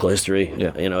geopolitical history.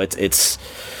 Yeah.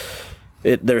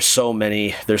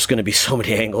 There's going to be so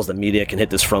many angles the media can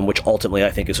hit this from, which ultimately I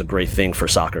think is a great thing for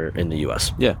soccer in the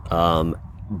U.S. Yeah.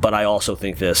 But I also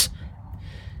think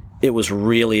it was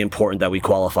really important that we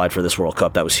qualified for this World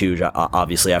Cup. That was huge,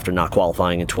 obviously, after not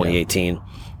qualifying in 2018. Yeah.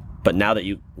 But now that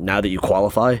you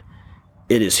qualify,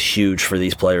 it is huge for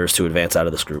these players to advance out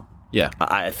of this group. Yeah.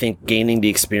 I think gaining the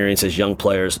experience as young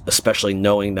players, especially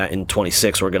knowing that in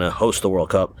 26 we're going to host the World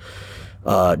Cup,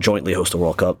 jointly host the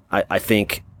World Cup, I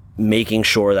think making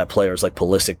sure that players like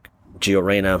Pulisic, Gio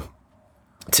Reyna,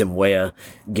 Tim Weah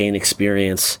gain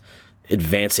experience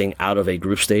advancing out of a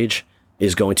group stage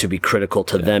is going to be critical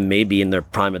to them, maybe in their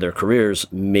prime of their careers,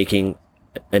 making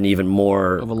an even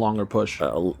more of a longer push.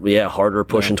 Harder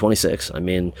push in 26. I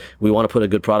mean, we want to put a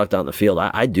good product out in the field.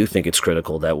 I do think it's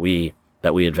critical that we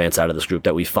advance out of this group,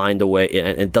 that we find a way,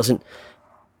 and it doesn't.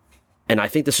 And I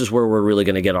think this is where we're really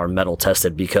going to get our mettle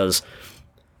tested, because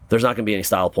there's not going to be any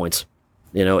style points.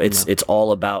 It's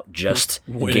all about just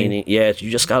gaining. Yeah, you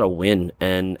just got to win.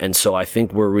 And so I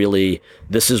think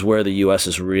this is where the U.S.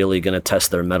 is really going to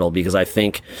test their mettle, because I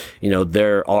think,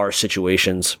 there are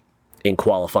situations in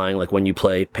qualifying, like when you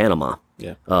play Panama,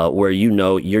 where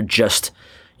you're just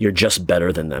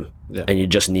better than them, and you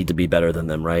just need to be better than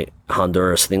them, right?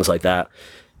 Honduras, things like that.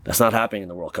 That's not happening in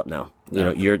the World Cup now.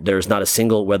 There's not a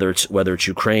single, whether it's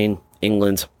Ukraine,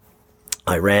 England,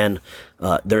 Iran,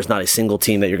 there's not a single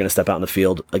team that you're going to step out in the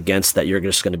field against that you're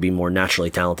just going to be more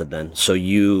naturally talented than. So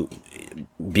you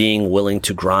being willing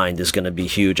to grind is going to be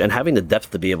huge, and having the depth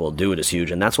to be able to do it is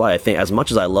huge. And that's why I think, as much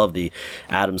as I love the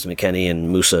Adams, McKennie, and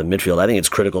Musa midfield, I think it's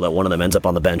critical that one of them ends up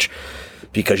on the bench,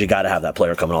 because you got to have that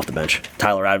player coming off the bench.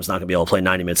 Tyler Adams not going to be able to play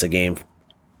 90 minutes a game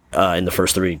in the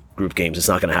first 3 group games. It's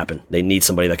not going to happen. They need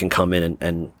somebody that can come in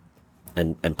and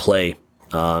play.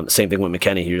 Same thing with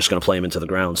McKennie. You're just going to play him into the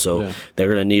ground. So they're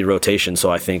going to need rotation. So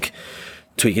I think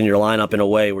tweaking your lineup in a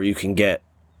way where you can get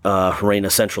Reyna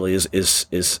centrally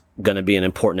is going to be an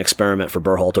important experiment for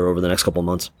Berhalter over the next couple of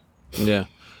months. Yeah.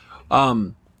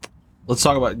 Let's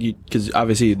talk about you, because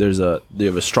obviously they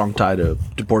have a strong tie to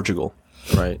Portugal,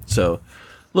 right? So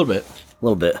a little bit.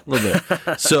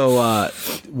 So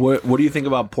what do you think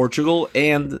about Portugal,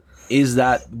 and is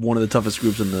that one of the toughest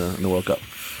groups in the World Cup?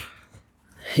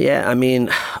 Yeah, I mean,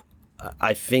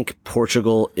 I think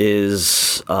Portugal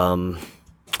is not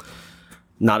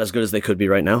as good as they could be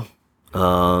right now.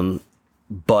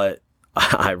 But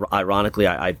ironically,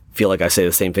 I feel like I say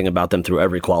the same thing about them through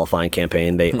every qualifying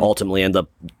campaign. They ultimately end up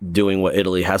doing what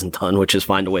Italy hasn't done, which is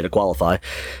find a way to qualify.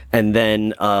 And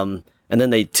then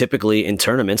they typically, in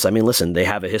tournaments, I mean, listen, they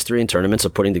have a history in tournaments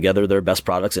of putting together their best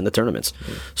products in the tournaments.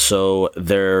 So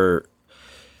they're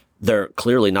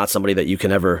clearly not somebody that you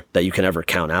can ever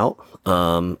count out.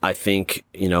 I think,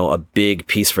 a big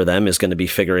piece for them is going to be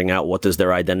figuring out what does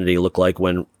their identity look like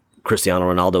when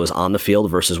Cristiano Ronaldo is on the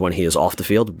field versus when he is off the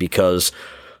field, because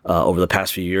over the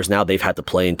past few years now, they've had to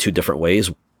play in 2 different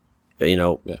ways.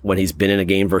 When he's been in a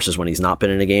game versus when he's not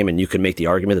been in a game, and you can make the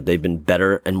argument that they've been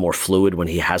better and more fluid when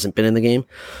he hasn't been in the game.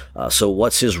 So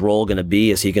what's his role going to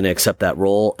be? Is he going to accept that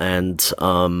role? And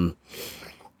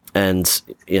and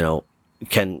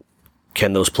can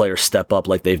those players step up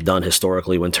like they've done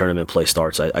historically when tournament play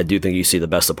starts? I do think you see the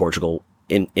best of Portugal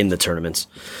in the tournaments.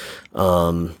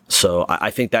 So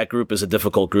I think that group is a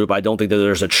difficult group. I don't think that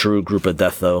there's a true group of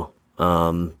death though.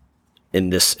 In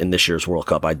this year's World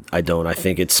Cup, I don't. I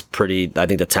think it's pretty. I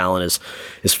think the talent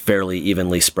is fairly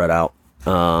evenly spread out.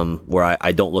 Where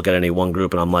I don't look at any one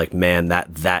group and I'm like, man,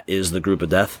 that is the group of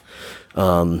death.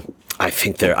 I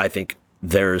think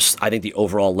the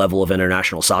overall level of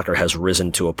international soccer has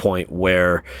risen to a point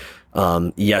where,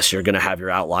 yes, you're going to have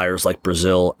your outliers like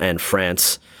Brazil and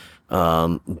France,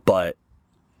 but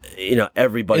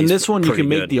everybody. In this one, you can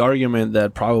make good. the argument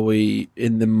that probably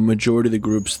in the majority of the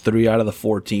groups, 3 out of the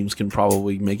 4 teams can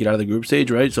probably make it out of the group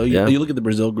stage, right? So you look at the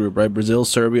Brazil group, right? Brazil,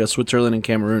 Serbia, Switzerland, and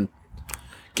Cameroon.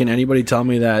 Can anybody tell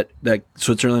me that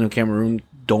Switzerland and Cameroon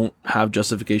don't have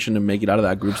justification to make it out of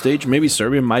that group stage? Maybe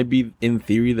Serbia might be, in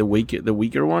theory, the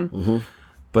weaker one. Mm-hmm.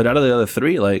 But out of the other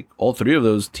 3, like all 3 of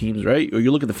those teams, right? Or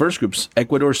you look at the first groups: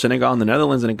 Ecuador, Senegal, and the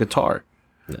Netherlands, and in Qatar,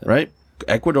 right?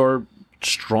 Ecuador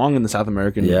strong in the South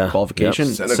American qualification.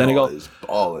 Yep. Senegal is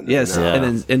balling. Yes, right now. and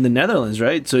then in the Netherlands,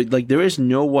 right? So like there's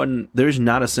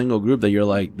not a single group that you're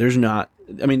like, there's not.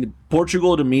 I mean,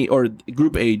 Portugal to me, or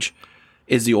Group H,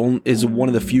 is one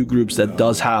of the few groups that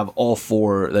does have all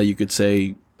 4 that you could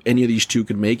say any of these 2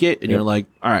 could make it, and you're like,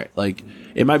 all right, like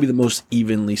it might be the most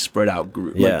evenly spread out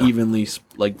group, like evenly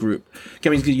like group. I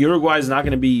mean, because Uruguay is not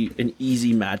going to be an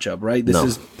easy matchup, right? This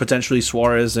is potentially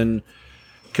Suarez and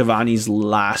Cavani's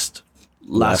last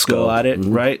go at it,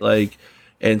 right? Like,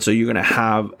 and so you're going to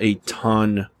have a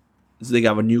ton. They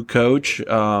have a new coach.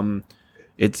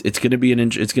 It's going to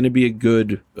be a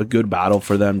good battle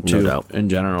for them too, in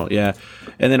general. Yeah,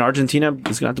 and then Argentina is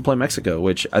going to have to play Mexico,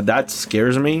 which that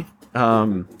scares me,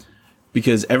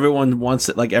 because everyone wants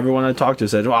it. Like everyone I talked to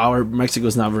said, "Wow,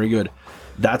 Mexico's not very good."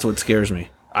 That's what scares me.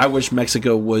 I wish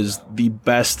Mexico was the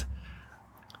best.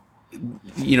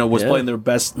 Playing their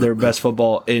best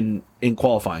football in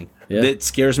qualifying. Yeah. It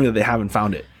scares me that they haven't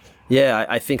found it. Yeah,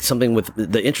 I think something with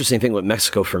the interesting thing with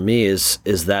Mexico for me is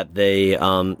that they,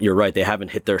 you're right, they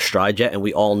haven't hit their stride yet, and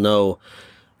we all know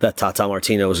that Tata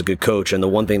Martino is a good coach. And the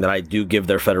one thing that I do give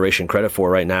their federation credit for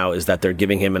right now is that they're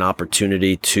giving him an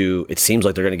opportunity to. It seems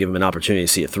like they're going to give him an opportunity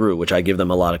to see it through, which I give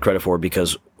them a lot of credit for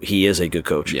because he is a good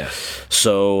coach. Yes.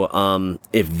 So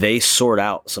if they sort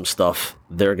out some stuff,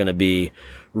 they're going to be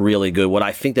really good. What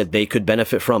I think that they could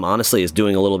benefit from, honestly, is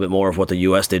doing a little bit more of what the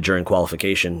U.S. did during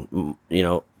qualification.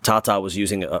 Tata was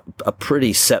using a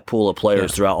pretty set pool of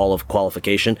players throughout all of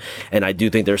qualification, and I do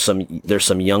think there's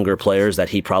some younger players that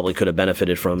he probably could have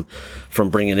benefited from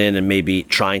bringing in and maybe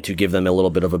trying to give them a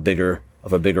little bit of a bigger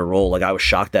role. Like I was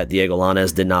shocked that Diego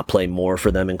Lainez did not play more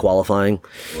for them in qualifying.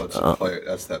 Well,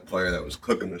 that's that player that was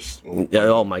cooking us.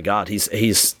 Oh my God, he's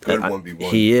good 1v1.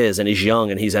 He is, and he's young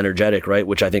and he's energetic, right?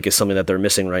 Which I think is something that they're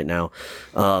missing right now.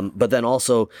 But then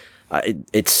also,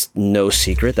 it's no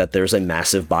secret that there's a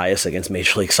massive bias against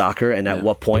Major League Soccer. And at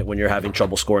what point, when you're having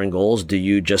trouble scoring goals, do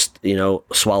you just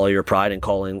swallow your pride and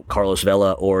call in Carlos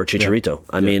Vela or Chicharito?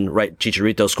 I mean, right?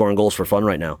 Chicharito's scoring goals for fun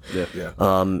right now.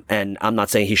 And I'm not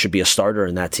saying he should be a starter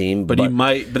in that team, but he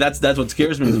might. But that's what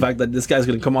scares me: is the fact that this guy's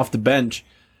going to come off the bench.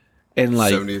 And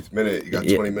like 70th minute, you got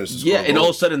 20 minutes to score. Yeah, and all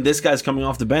of a sudden this guy's coming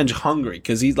off the bench hungry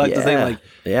because he's like the thing, like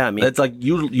I mean, it's like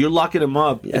you're locking him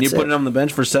up and you're putting him on the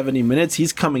bench for 70 minutes.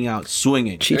 He's coming out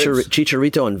swinging.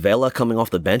 Chicharito and Vela coming off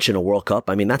the bench in a World Cup.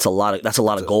 I mean, that's a lot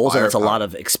of goals and that's a lot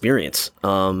of experience.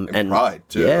 And pride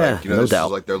too. Yeah, no doubt. This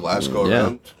is like their last go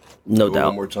around. No doubt.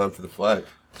 One more time for the flag.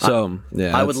 So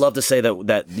I would love to say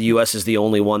that the U.S. is the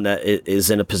only one that is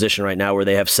in a position right now where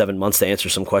they have 7 months to answer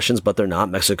some questions, but they're not.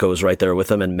 Mexico is right there with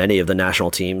them, and many of the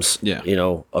national teams,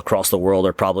 across the world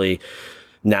are probably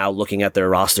now looking at their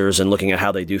rosters and looking at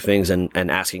how they do things and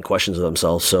asking questions of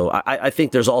themselves. So I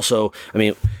think there's also,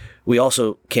 we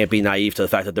also can't be naive to the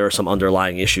fact that there are some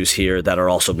underlying issues here that are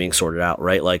also being sorted out,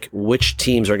 right? Like which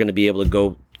teams are going to be able to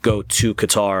go to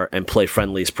Qatar and play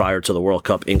friendlies prior to the World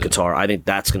Cup in Qatar. I think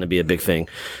that's going to be a big thing.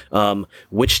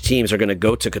 Which teams are going to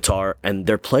go to Qatar and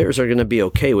their players are going to be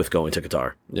okay with going to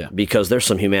Qatar? Yeah. Because there's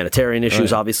some humanitarian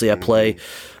issues obviously at play.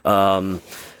 And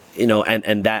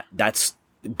that's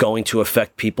going to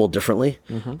affect people differently.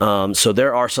 So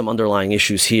there are some underlying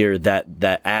issues here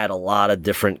that add a lot of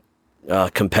different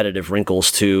competitive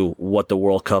wrinkles to what the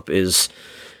World Cup is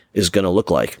going to look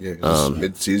like. Yeah, it's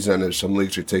mid-season, and some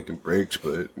leagues are taking breaks,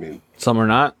 but some are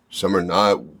not. Some are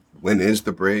not. When is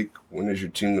the break? When is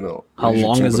your team gonna? How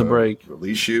long is the break?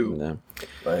 Release you?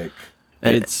 Yeah.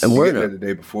 And we're the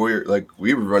day before.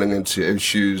 We were running into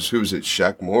issues. Who was it?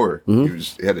 Shaq Moore.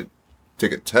 He had to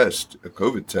take a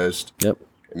COVID test. Yep.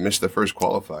 and missed the first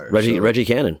qualifier. Reggie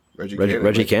Cannon.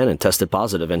 Reggie Cannon tested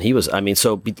positive, and he was. I mean,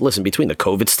 listen, between the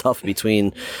COVID stuff,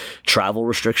 between travel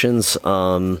restrictions,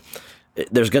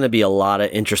 there's going to be a lot of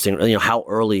interesting. How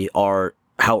early are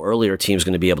teams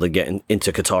going to be able to get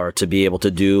into Qatar to be able to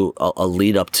do a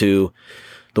lead up to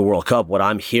the World Cup? What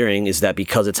I'm hearing is that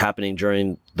because it's happening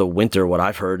during the winter, what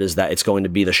I've heard is that it's going to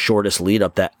be the shortest lead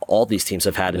up that all these teams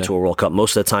have had into a World Cup.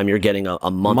 Most of the time, you're getting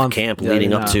a month camp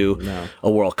leading up to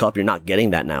a World Cup. You're not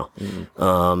getting that now.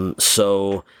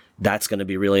 So that's going to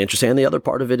be really interesting. And the other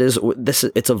part of it is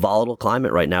it's a volatile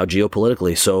climate right now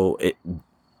geopolitically. So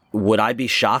would I be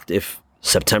shocked if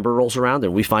September rolls around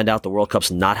and we find out the World Cup's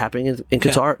not happening in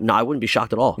Qatar? No, I wouldn't be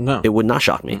shocked at all. No. It would not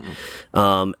shock me.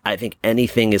 I think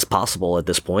anything is possible at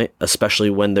this point,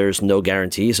 especially when there's no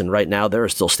guarantees. And right now, there are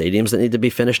still stadiums that need to be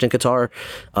finished in Qatar.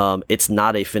 It's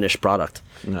not a finished product.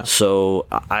 No. So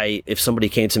if somebody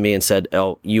came to me and said,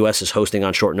 "Oh, U.S. is hosting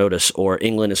on short notice," or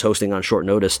 "England is hosting on short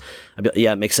notice," I'd be like,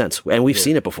 yeah, it makes sense. And we've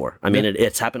seen it before. I mean,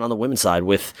 it's happened on the women's side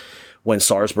with when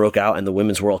SARS broke out and the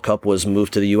Women's World Cup was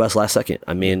moved to the U.S. last second.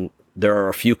 I mean, there are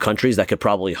a few countries that could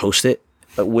probably host it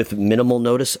with minimal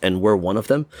notice, and we're one of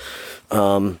them.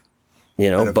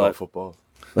 NFL football.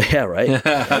 Yeah, right.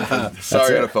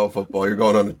 Sorry, NFL football. You're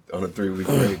going on a 3-week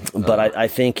break. But I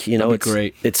think it's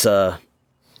great.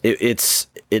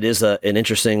 It is an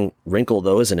interesting wrinkle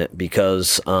though, isn't it?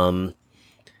 Because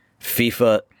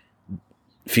FIFA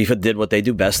did what they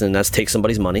do best, and that's take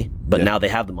somebody's money. But now they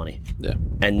have the money,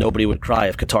 and nobody would cry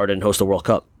if Qatar didn't host a World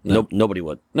Cup. No. Nobody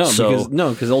would.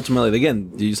 Because ultimately,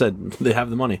 again, you said they have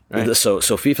the money. Right? So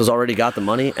FIFA's already got the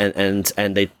money, and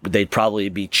they'd probably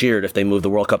be cheered if they move the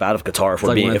World Cup out of Qatar. If we're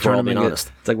all being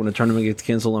honest, it's like when a tournament gets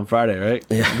canceled on Friday, right?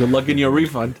 Yeah. Good luck in your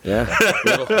refund. Yeah.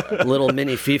 little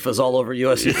mini FIFAs all over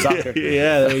U.S. youth soccer.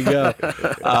 Yeah, there you go.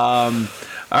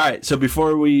 All right, so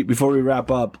before we wrap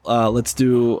up, let's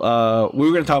do. We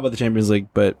were going to talk about the Champions League,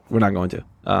 but we're not going to.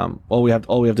 All we have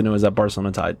to know is that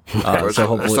Barcelona tied. So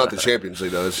hopefully, it's not the Champions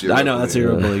League, though. I know that's the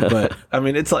Europa League, but I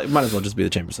mean, it's like might as well just be the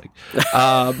Champions League.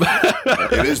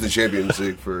 It is the Champions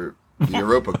League for the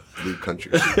Europa League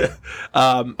countries.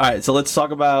 All right, so let's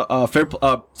talk about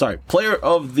player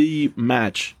of the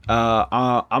match.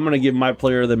 I'm going to give my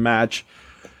player of the match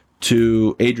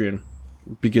to Adrian,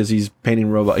 because he's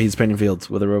painting fields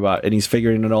with a robot, and he's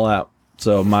figuring it all out.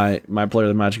 So my player of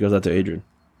the match goes out to Adrian,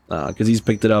 because he's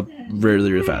picked it up really,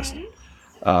 really fast,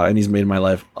 and he's made my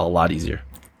life a lot easier.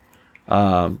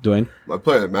 Dwayne? My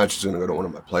player of the match is going to go to one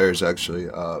of my players, actually,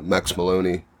 Max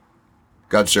Maloney.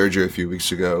 Got surgery a few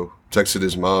weeks ago. Texted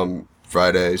his mom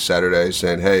Friday, Saturday,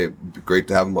 saying, hey, it'd be great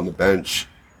to have him on the bench.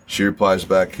 She replies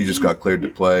back, he just got cleared to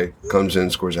play. Comes in,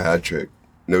 scores a hat trick.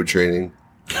 No training.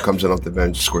 Comes in off the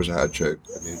bench, scores a hat trick.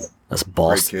 I mean, that's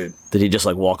boss. Great kid. Did he just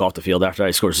walk off the field after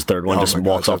he scores his third one?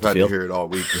 Walks off the field. I've had to hear it all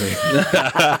week.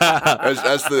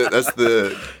 that's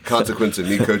the consequence of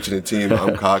me coaching a team.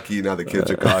 I'm cocky now. The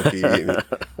kids are cocky. And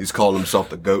he's calling himself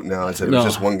the GOAT now. I said it was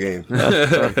just one game.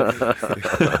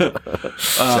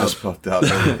 Just puffed out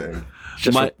and everything.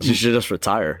 You should just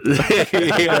retire. Yeah,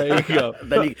 there you go.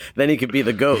 then he could be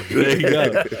the GOAT. There you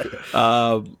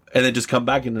go. And then just come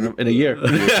back in a year.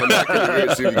 Come back in a year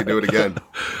and see if you can do it again.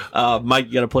 Mike,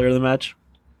 you got a player of the match?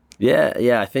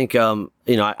 Yeah. I think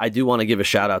I do want to give a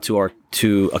shout out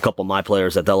to a couple of my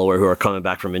players at Delaware who are coming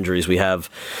back from injuries. We have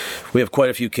quite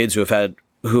a few kids who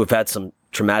have had some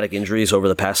traumatic injuries over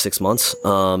the past 6 months.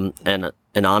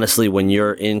 And honestly, when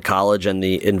you're in college and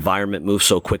the environment moves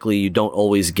so quickly, you don't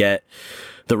always get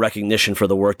the recognition for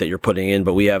the work that you're putting in.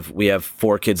 But we have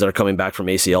 4 kids that are coming back from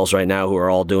ACLs right now who are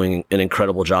all doing an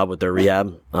incredible job with their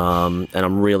rehab. And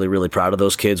I'm really, really proud of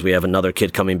those kids. We have another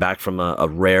kid coming back from a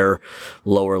rare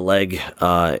lower leg,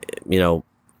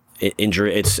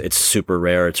 injury. It's super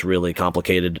rare. It's really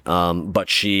complicated. But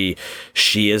she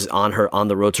is on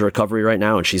the road to recovery right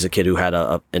now. And she's a kid who had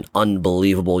an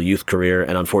unbelievable youth career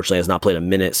and unfortunately has not played a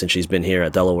minute since she's been here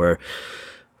at Delaware.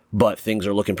 But things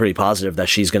are looking pretty positive that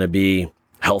she's going to be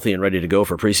healthy and ready to go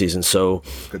for preseason. So,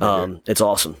 it's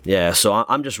awesome. Yeah. So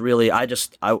I'm just really,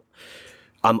 I'm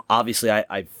obviously,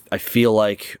 I feel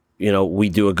like, we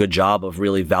do a good job of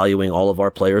really valuing all of our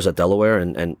players at Delaware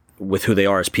and with who they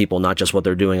are as people, not just what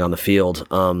they're doing on the field.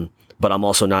 But I'm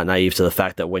also not naive to the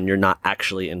fact that when you're not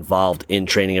actually involved in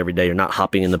training every day, you're not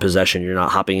hopping in the possession, you're not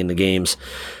hopping in the games,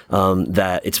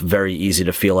 that it's very easy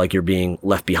to feel like you're being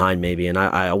left behind maybe. And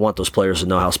I want those players to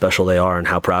know how special they are and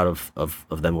how proud of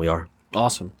them we are.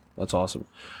 Awesome. That's awesome.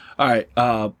 All right.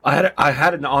 I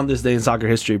had it on this day in soccer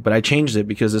history, but I changed it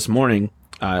because this morning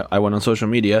I went on social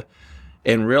media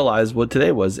and realized what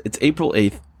today was. It's April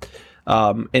 8th.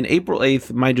 And April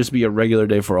 8th might just be a regular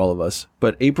day for all of us,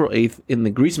 but April 8th in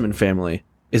the Griezmann family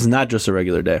is not just a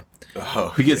regular day.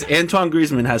 Oh, Because Antoine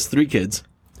Griezmann has 3 kids.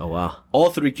 Oh wow. All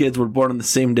 3 kids were born on the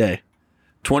same day.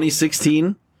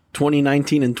 2016,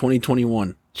 2019, and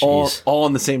 2021. Jeez. All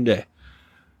on the same day.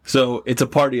 So it's a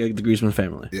party at the Griezmann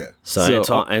family. yeah. So,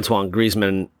 So- Antoine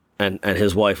Griezmann and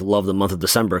his wife love the month of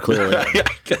December, clearly. Yeah,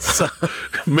 I guess so.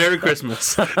 Merry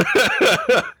Christmas.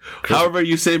 However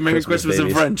you say Merry Christmas, in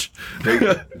babies. French.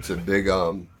 It's a big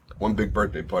one big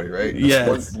birthday party, right?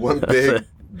 Yes. One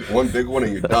big one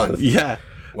and you're done. Yeah.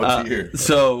 Once a year.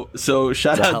 So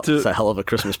shout out It's to a hell of a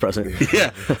Christmas present.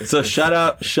 yeah. So shout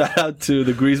out to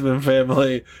the Griezmann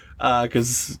family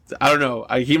because I don't know.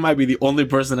 He might be the only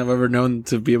person I've ever known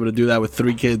to be able to do that with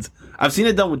 3 kids. I've seen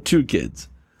it done with 2 kids.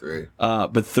 3.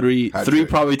 But three Hat-trick.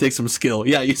 probably takes some skill.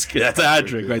 Yeah, that's a hat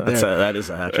trick right there. That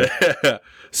is a hat trick.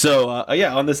 So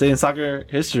yeah, on this day in soccer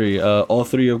history, all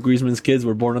 3 of Griezmann's kids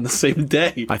were born on the same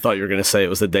day. I thought you were going to say it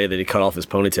was the day that he cut off his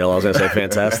ponytail. I was going to say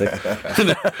fantastic.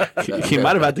 He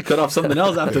might have had to cut off something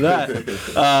else after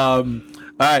that. All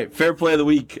right, fair play of the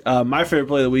week. My fair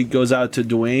play of the week goes out to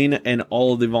Dwayne and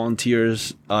all of the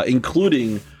volunteers,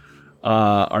 including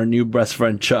our new best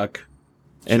friend Chuck,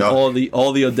 and Chuck. all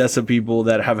the Odessa people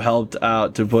that have helped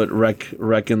out to put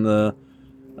rec in the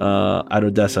at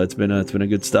Odessa. It's been a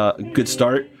good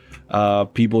start.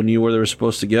 People knew where they were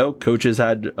supposed to go. Coaches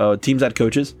had teams had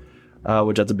coaches,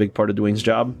 which that's a big part of Dwayne's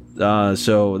job.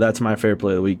 So that's my fair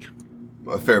play of the week.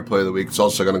 My fair play of the week is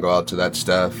also going to go out to that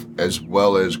staff, as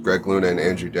well as Greg Luna and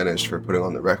Andrew Dennis for putting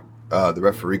on the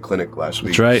referee clinic last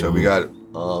week. That's right. So we got,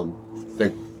 I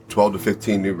think, 12 to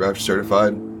 15 new refs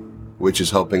certified, which is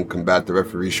helping combat the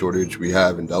referee shortage we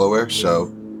have in Delaware.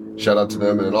 So shout out to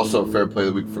them. And then also fair play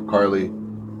of the week for Carly,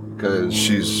 because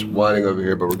she's whining over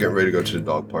here, but we're getting ready to go to the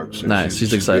dog park. So Nice.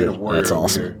 She's excited. being a warrior That's over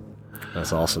awesome. here.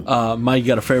 That's awesome. Mike, you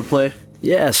got a fair play?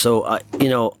 Yeah, so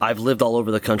I've lived all over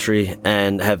the country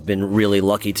and have been really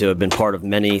lucky to have been part of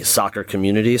many soccer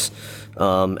communities.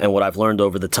 And what I've learned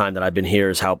over the time that I've been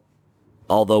here is how,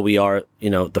 although we are,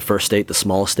 the first state, the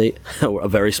smallest state, a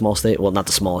very small state. Well, not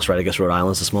the smallest, right? I guess Rhode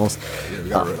Island's the smallest. Yeah, we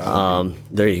got Rhode Island.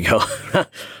 There you go.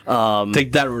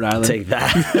 Take that, Rhode Island. Take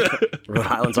that. Rhode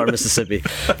Island's our Mississippi.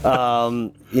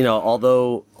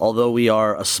 Although we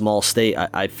are a small state,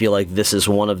 I feel like this is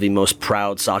one of the most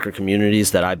proud soccer communities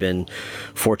that I've been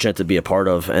fortunate to be a part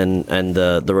of, and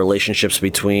the relationships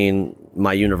between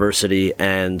my university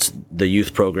and the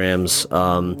youth programs,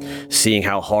 seeing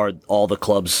how hard all the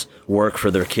clubs work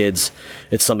for their kids,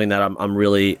 it's something that I'm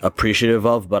really appreciative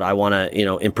of. But I want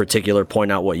to, in particular, point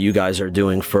out what you guys are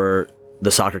doing for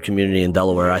the soccer community in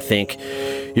Delaware. I think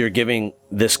you're giving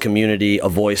this community a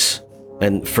voice,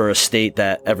 and for a state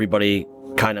that everybody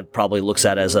kind of probably looks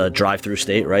at as a drive-through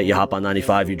state, right? You hop on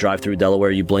 95, you drive through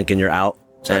Delaware, you blink and you're out.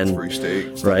 Tax-free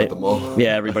state, stop right? at the mall.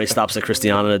 Yeah, everybody stops at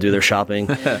Christiana to do their shopping.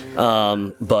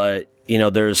 But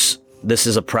this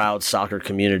is a proud soccer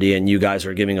community, and you guys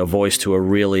are giving a voice to a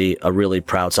really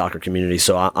proud soccer community.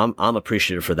 So I'm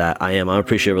appreciative for that. I'm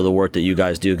appreciative of the work that you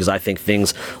guys do, because I think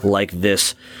things like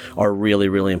this are really,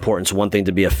 really important. It's one thing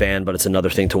to be a fan, but it's another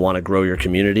thing to want to grow your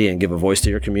community and give a voice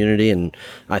to your community. And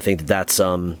I think that's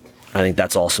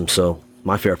awesome. So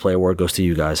my fair play award goes to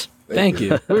you guys. Thank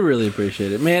you. We really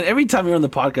appreciate it, man. Every time you're on the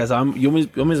podcast, you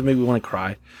almost make me want to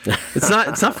cry. It's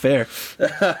not fair.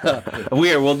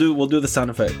 We'll do the sound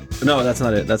effect. No, that's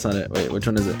not it. Wait, which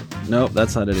one is it? No,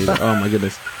 that's not it either. Oh my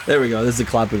goodness. There we go. This is the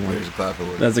clapping one. There's a clap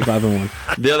award. That's the clapping one.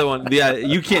 The other one, yeah,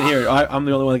 you can't hear it. I'm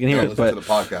the only one that can hear it. Listen But to the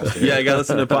podcast. yeah, you gotta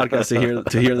listen to the podcast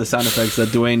to hear the sound effects that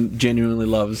Dwayne genuinely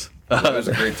loves. It was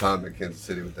a great time in Kansas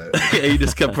City with that. Yeah, you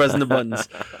just kept pressing the buttons.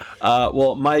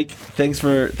 Well, Mike, thanks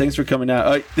for coming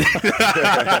out.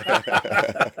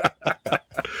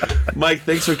 Mike,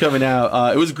 thanks for coming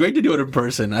out. It was great to do it in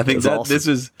person. I think that awesome.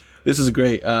 this was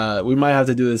great. We might have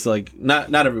to do this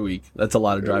not every week. That's a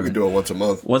lot of We driving. do it once a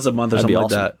month. Once a month or That'd something be like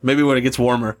awesome. that. Maybe when it gets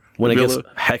warmer. When it We'll gets, be able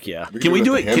to- heck yeah. Can we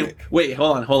do at it? the hammock. Wait,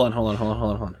 hold on.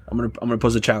 I'm gonna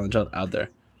pose a challenge out there.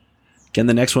 Can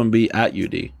the next one be at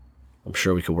UD? I'm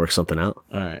sure we could work something out.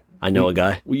 All right. I know a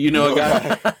guy. Well, you know a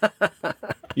guy.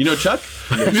 You know Chuck?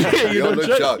 Yeah, don't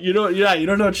know Chuck. You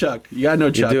don't know Chuck. You gotta know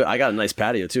You Chuck. do it. I got a nice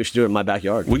patio too. We should do it in my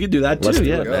backyard. We could do that too. Let's do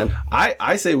yeah, it, man.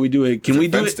 I say we do it. Can we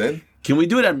do fenced it? in? Can we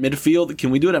do it at midfield? Can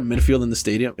we do it at midfield in the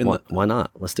stadium? Why not?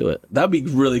 Let's do it. That'd be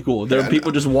really cool. There are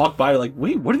people just walk by like,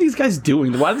 wait, what are these guys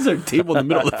doing? Why is there a table in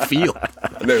the middle of the field?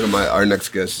 I know our next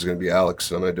guest is going to be Alex,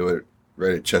 and I'm going to do it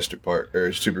right at Chester Park, or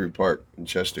Subaru Park in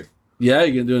Chester. Yeah,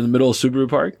 you can do it in the middle of Subaru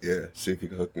Park. Yeah, see if you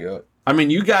can hook me up. I mean,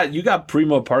 you got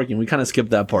primo parking. We kind of skipped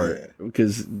that part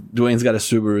because Dwayne's got a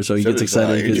Subaru, so he gets does,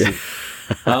 excited. Adrian.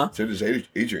 Huh? So does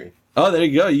Adrian. Oh, there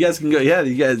you go. You guys can go. Yeah,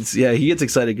 you guys. Yeah, he gets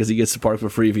excited because he gets to park for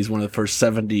free if he's one of the first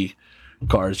 70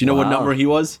 cars. You know what Wow. number he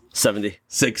was? 70.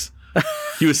 6.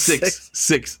 He was six.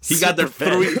 He got there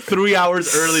Super fan. 3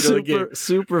 hours early to the game.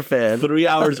 Super fan. 3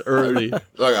 hours early.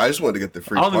 Like, I just wanted to get the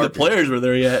free I don't think the parking. players were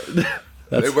there yet.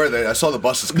 They were there. I saw the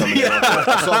buses coming in.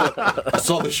 I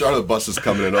saw the Charlotte buses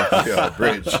coming in off the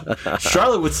bridge.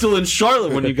 Charlotte was still in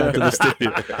Charlotte when you got to the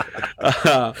stadium.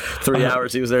 3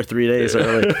 hours. He was there 3 days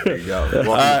early. There you go. Walking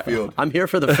the field. I'm here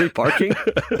for the free parking.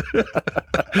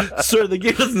 Sir, the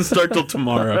game doesn't start till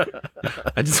tomorrow.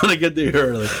 I just want to get there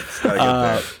early. Gotta get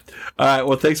there. All right.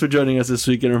 Well, thanks for joining us this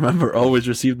week. And remember, always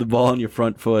receive the ball on your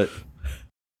front foot.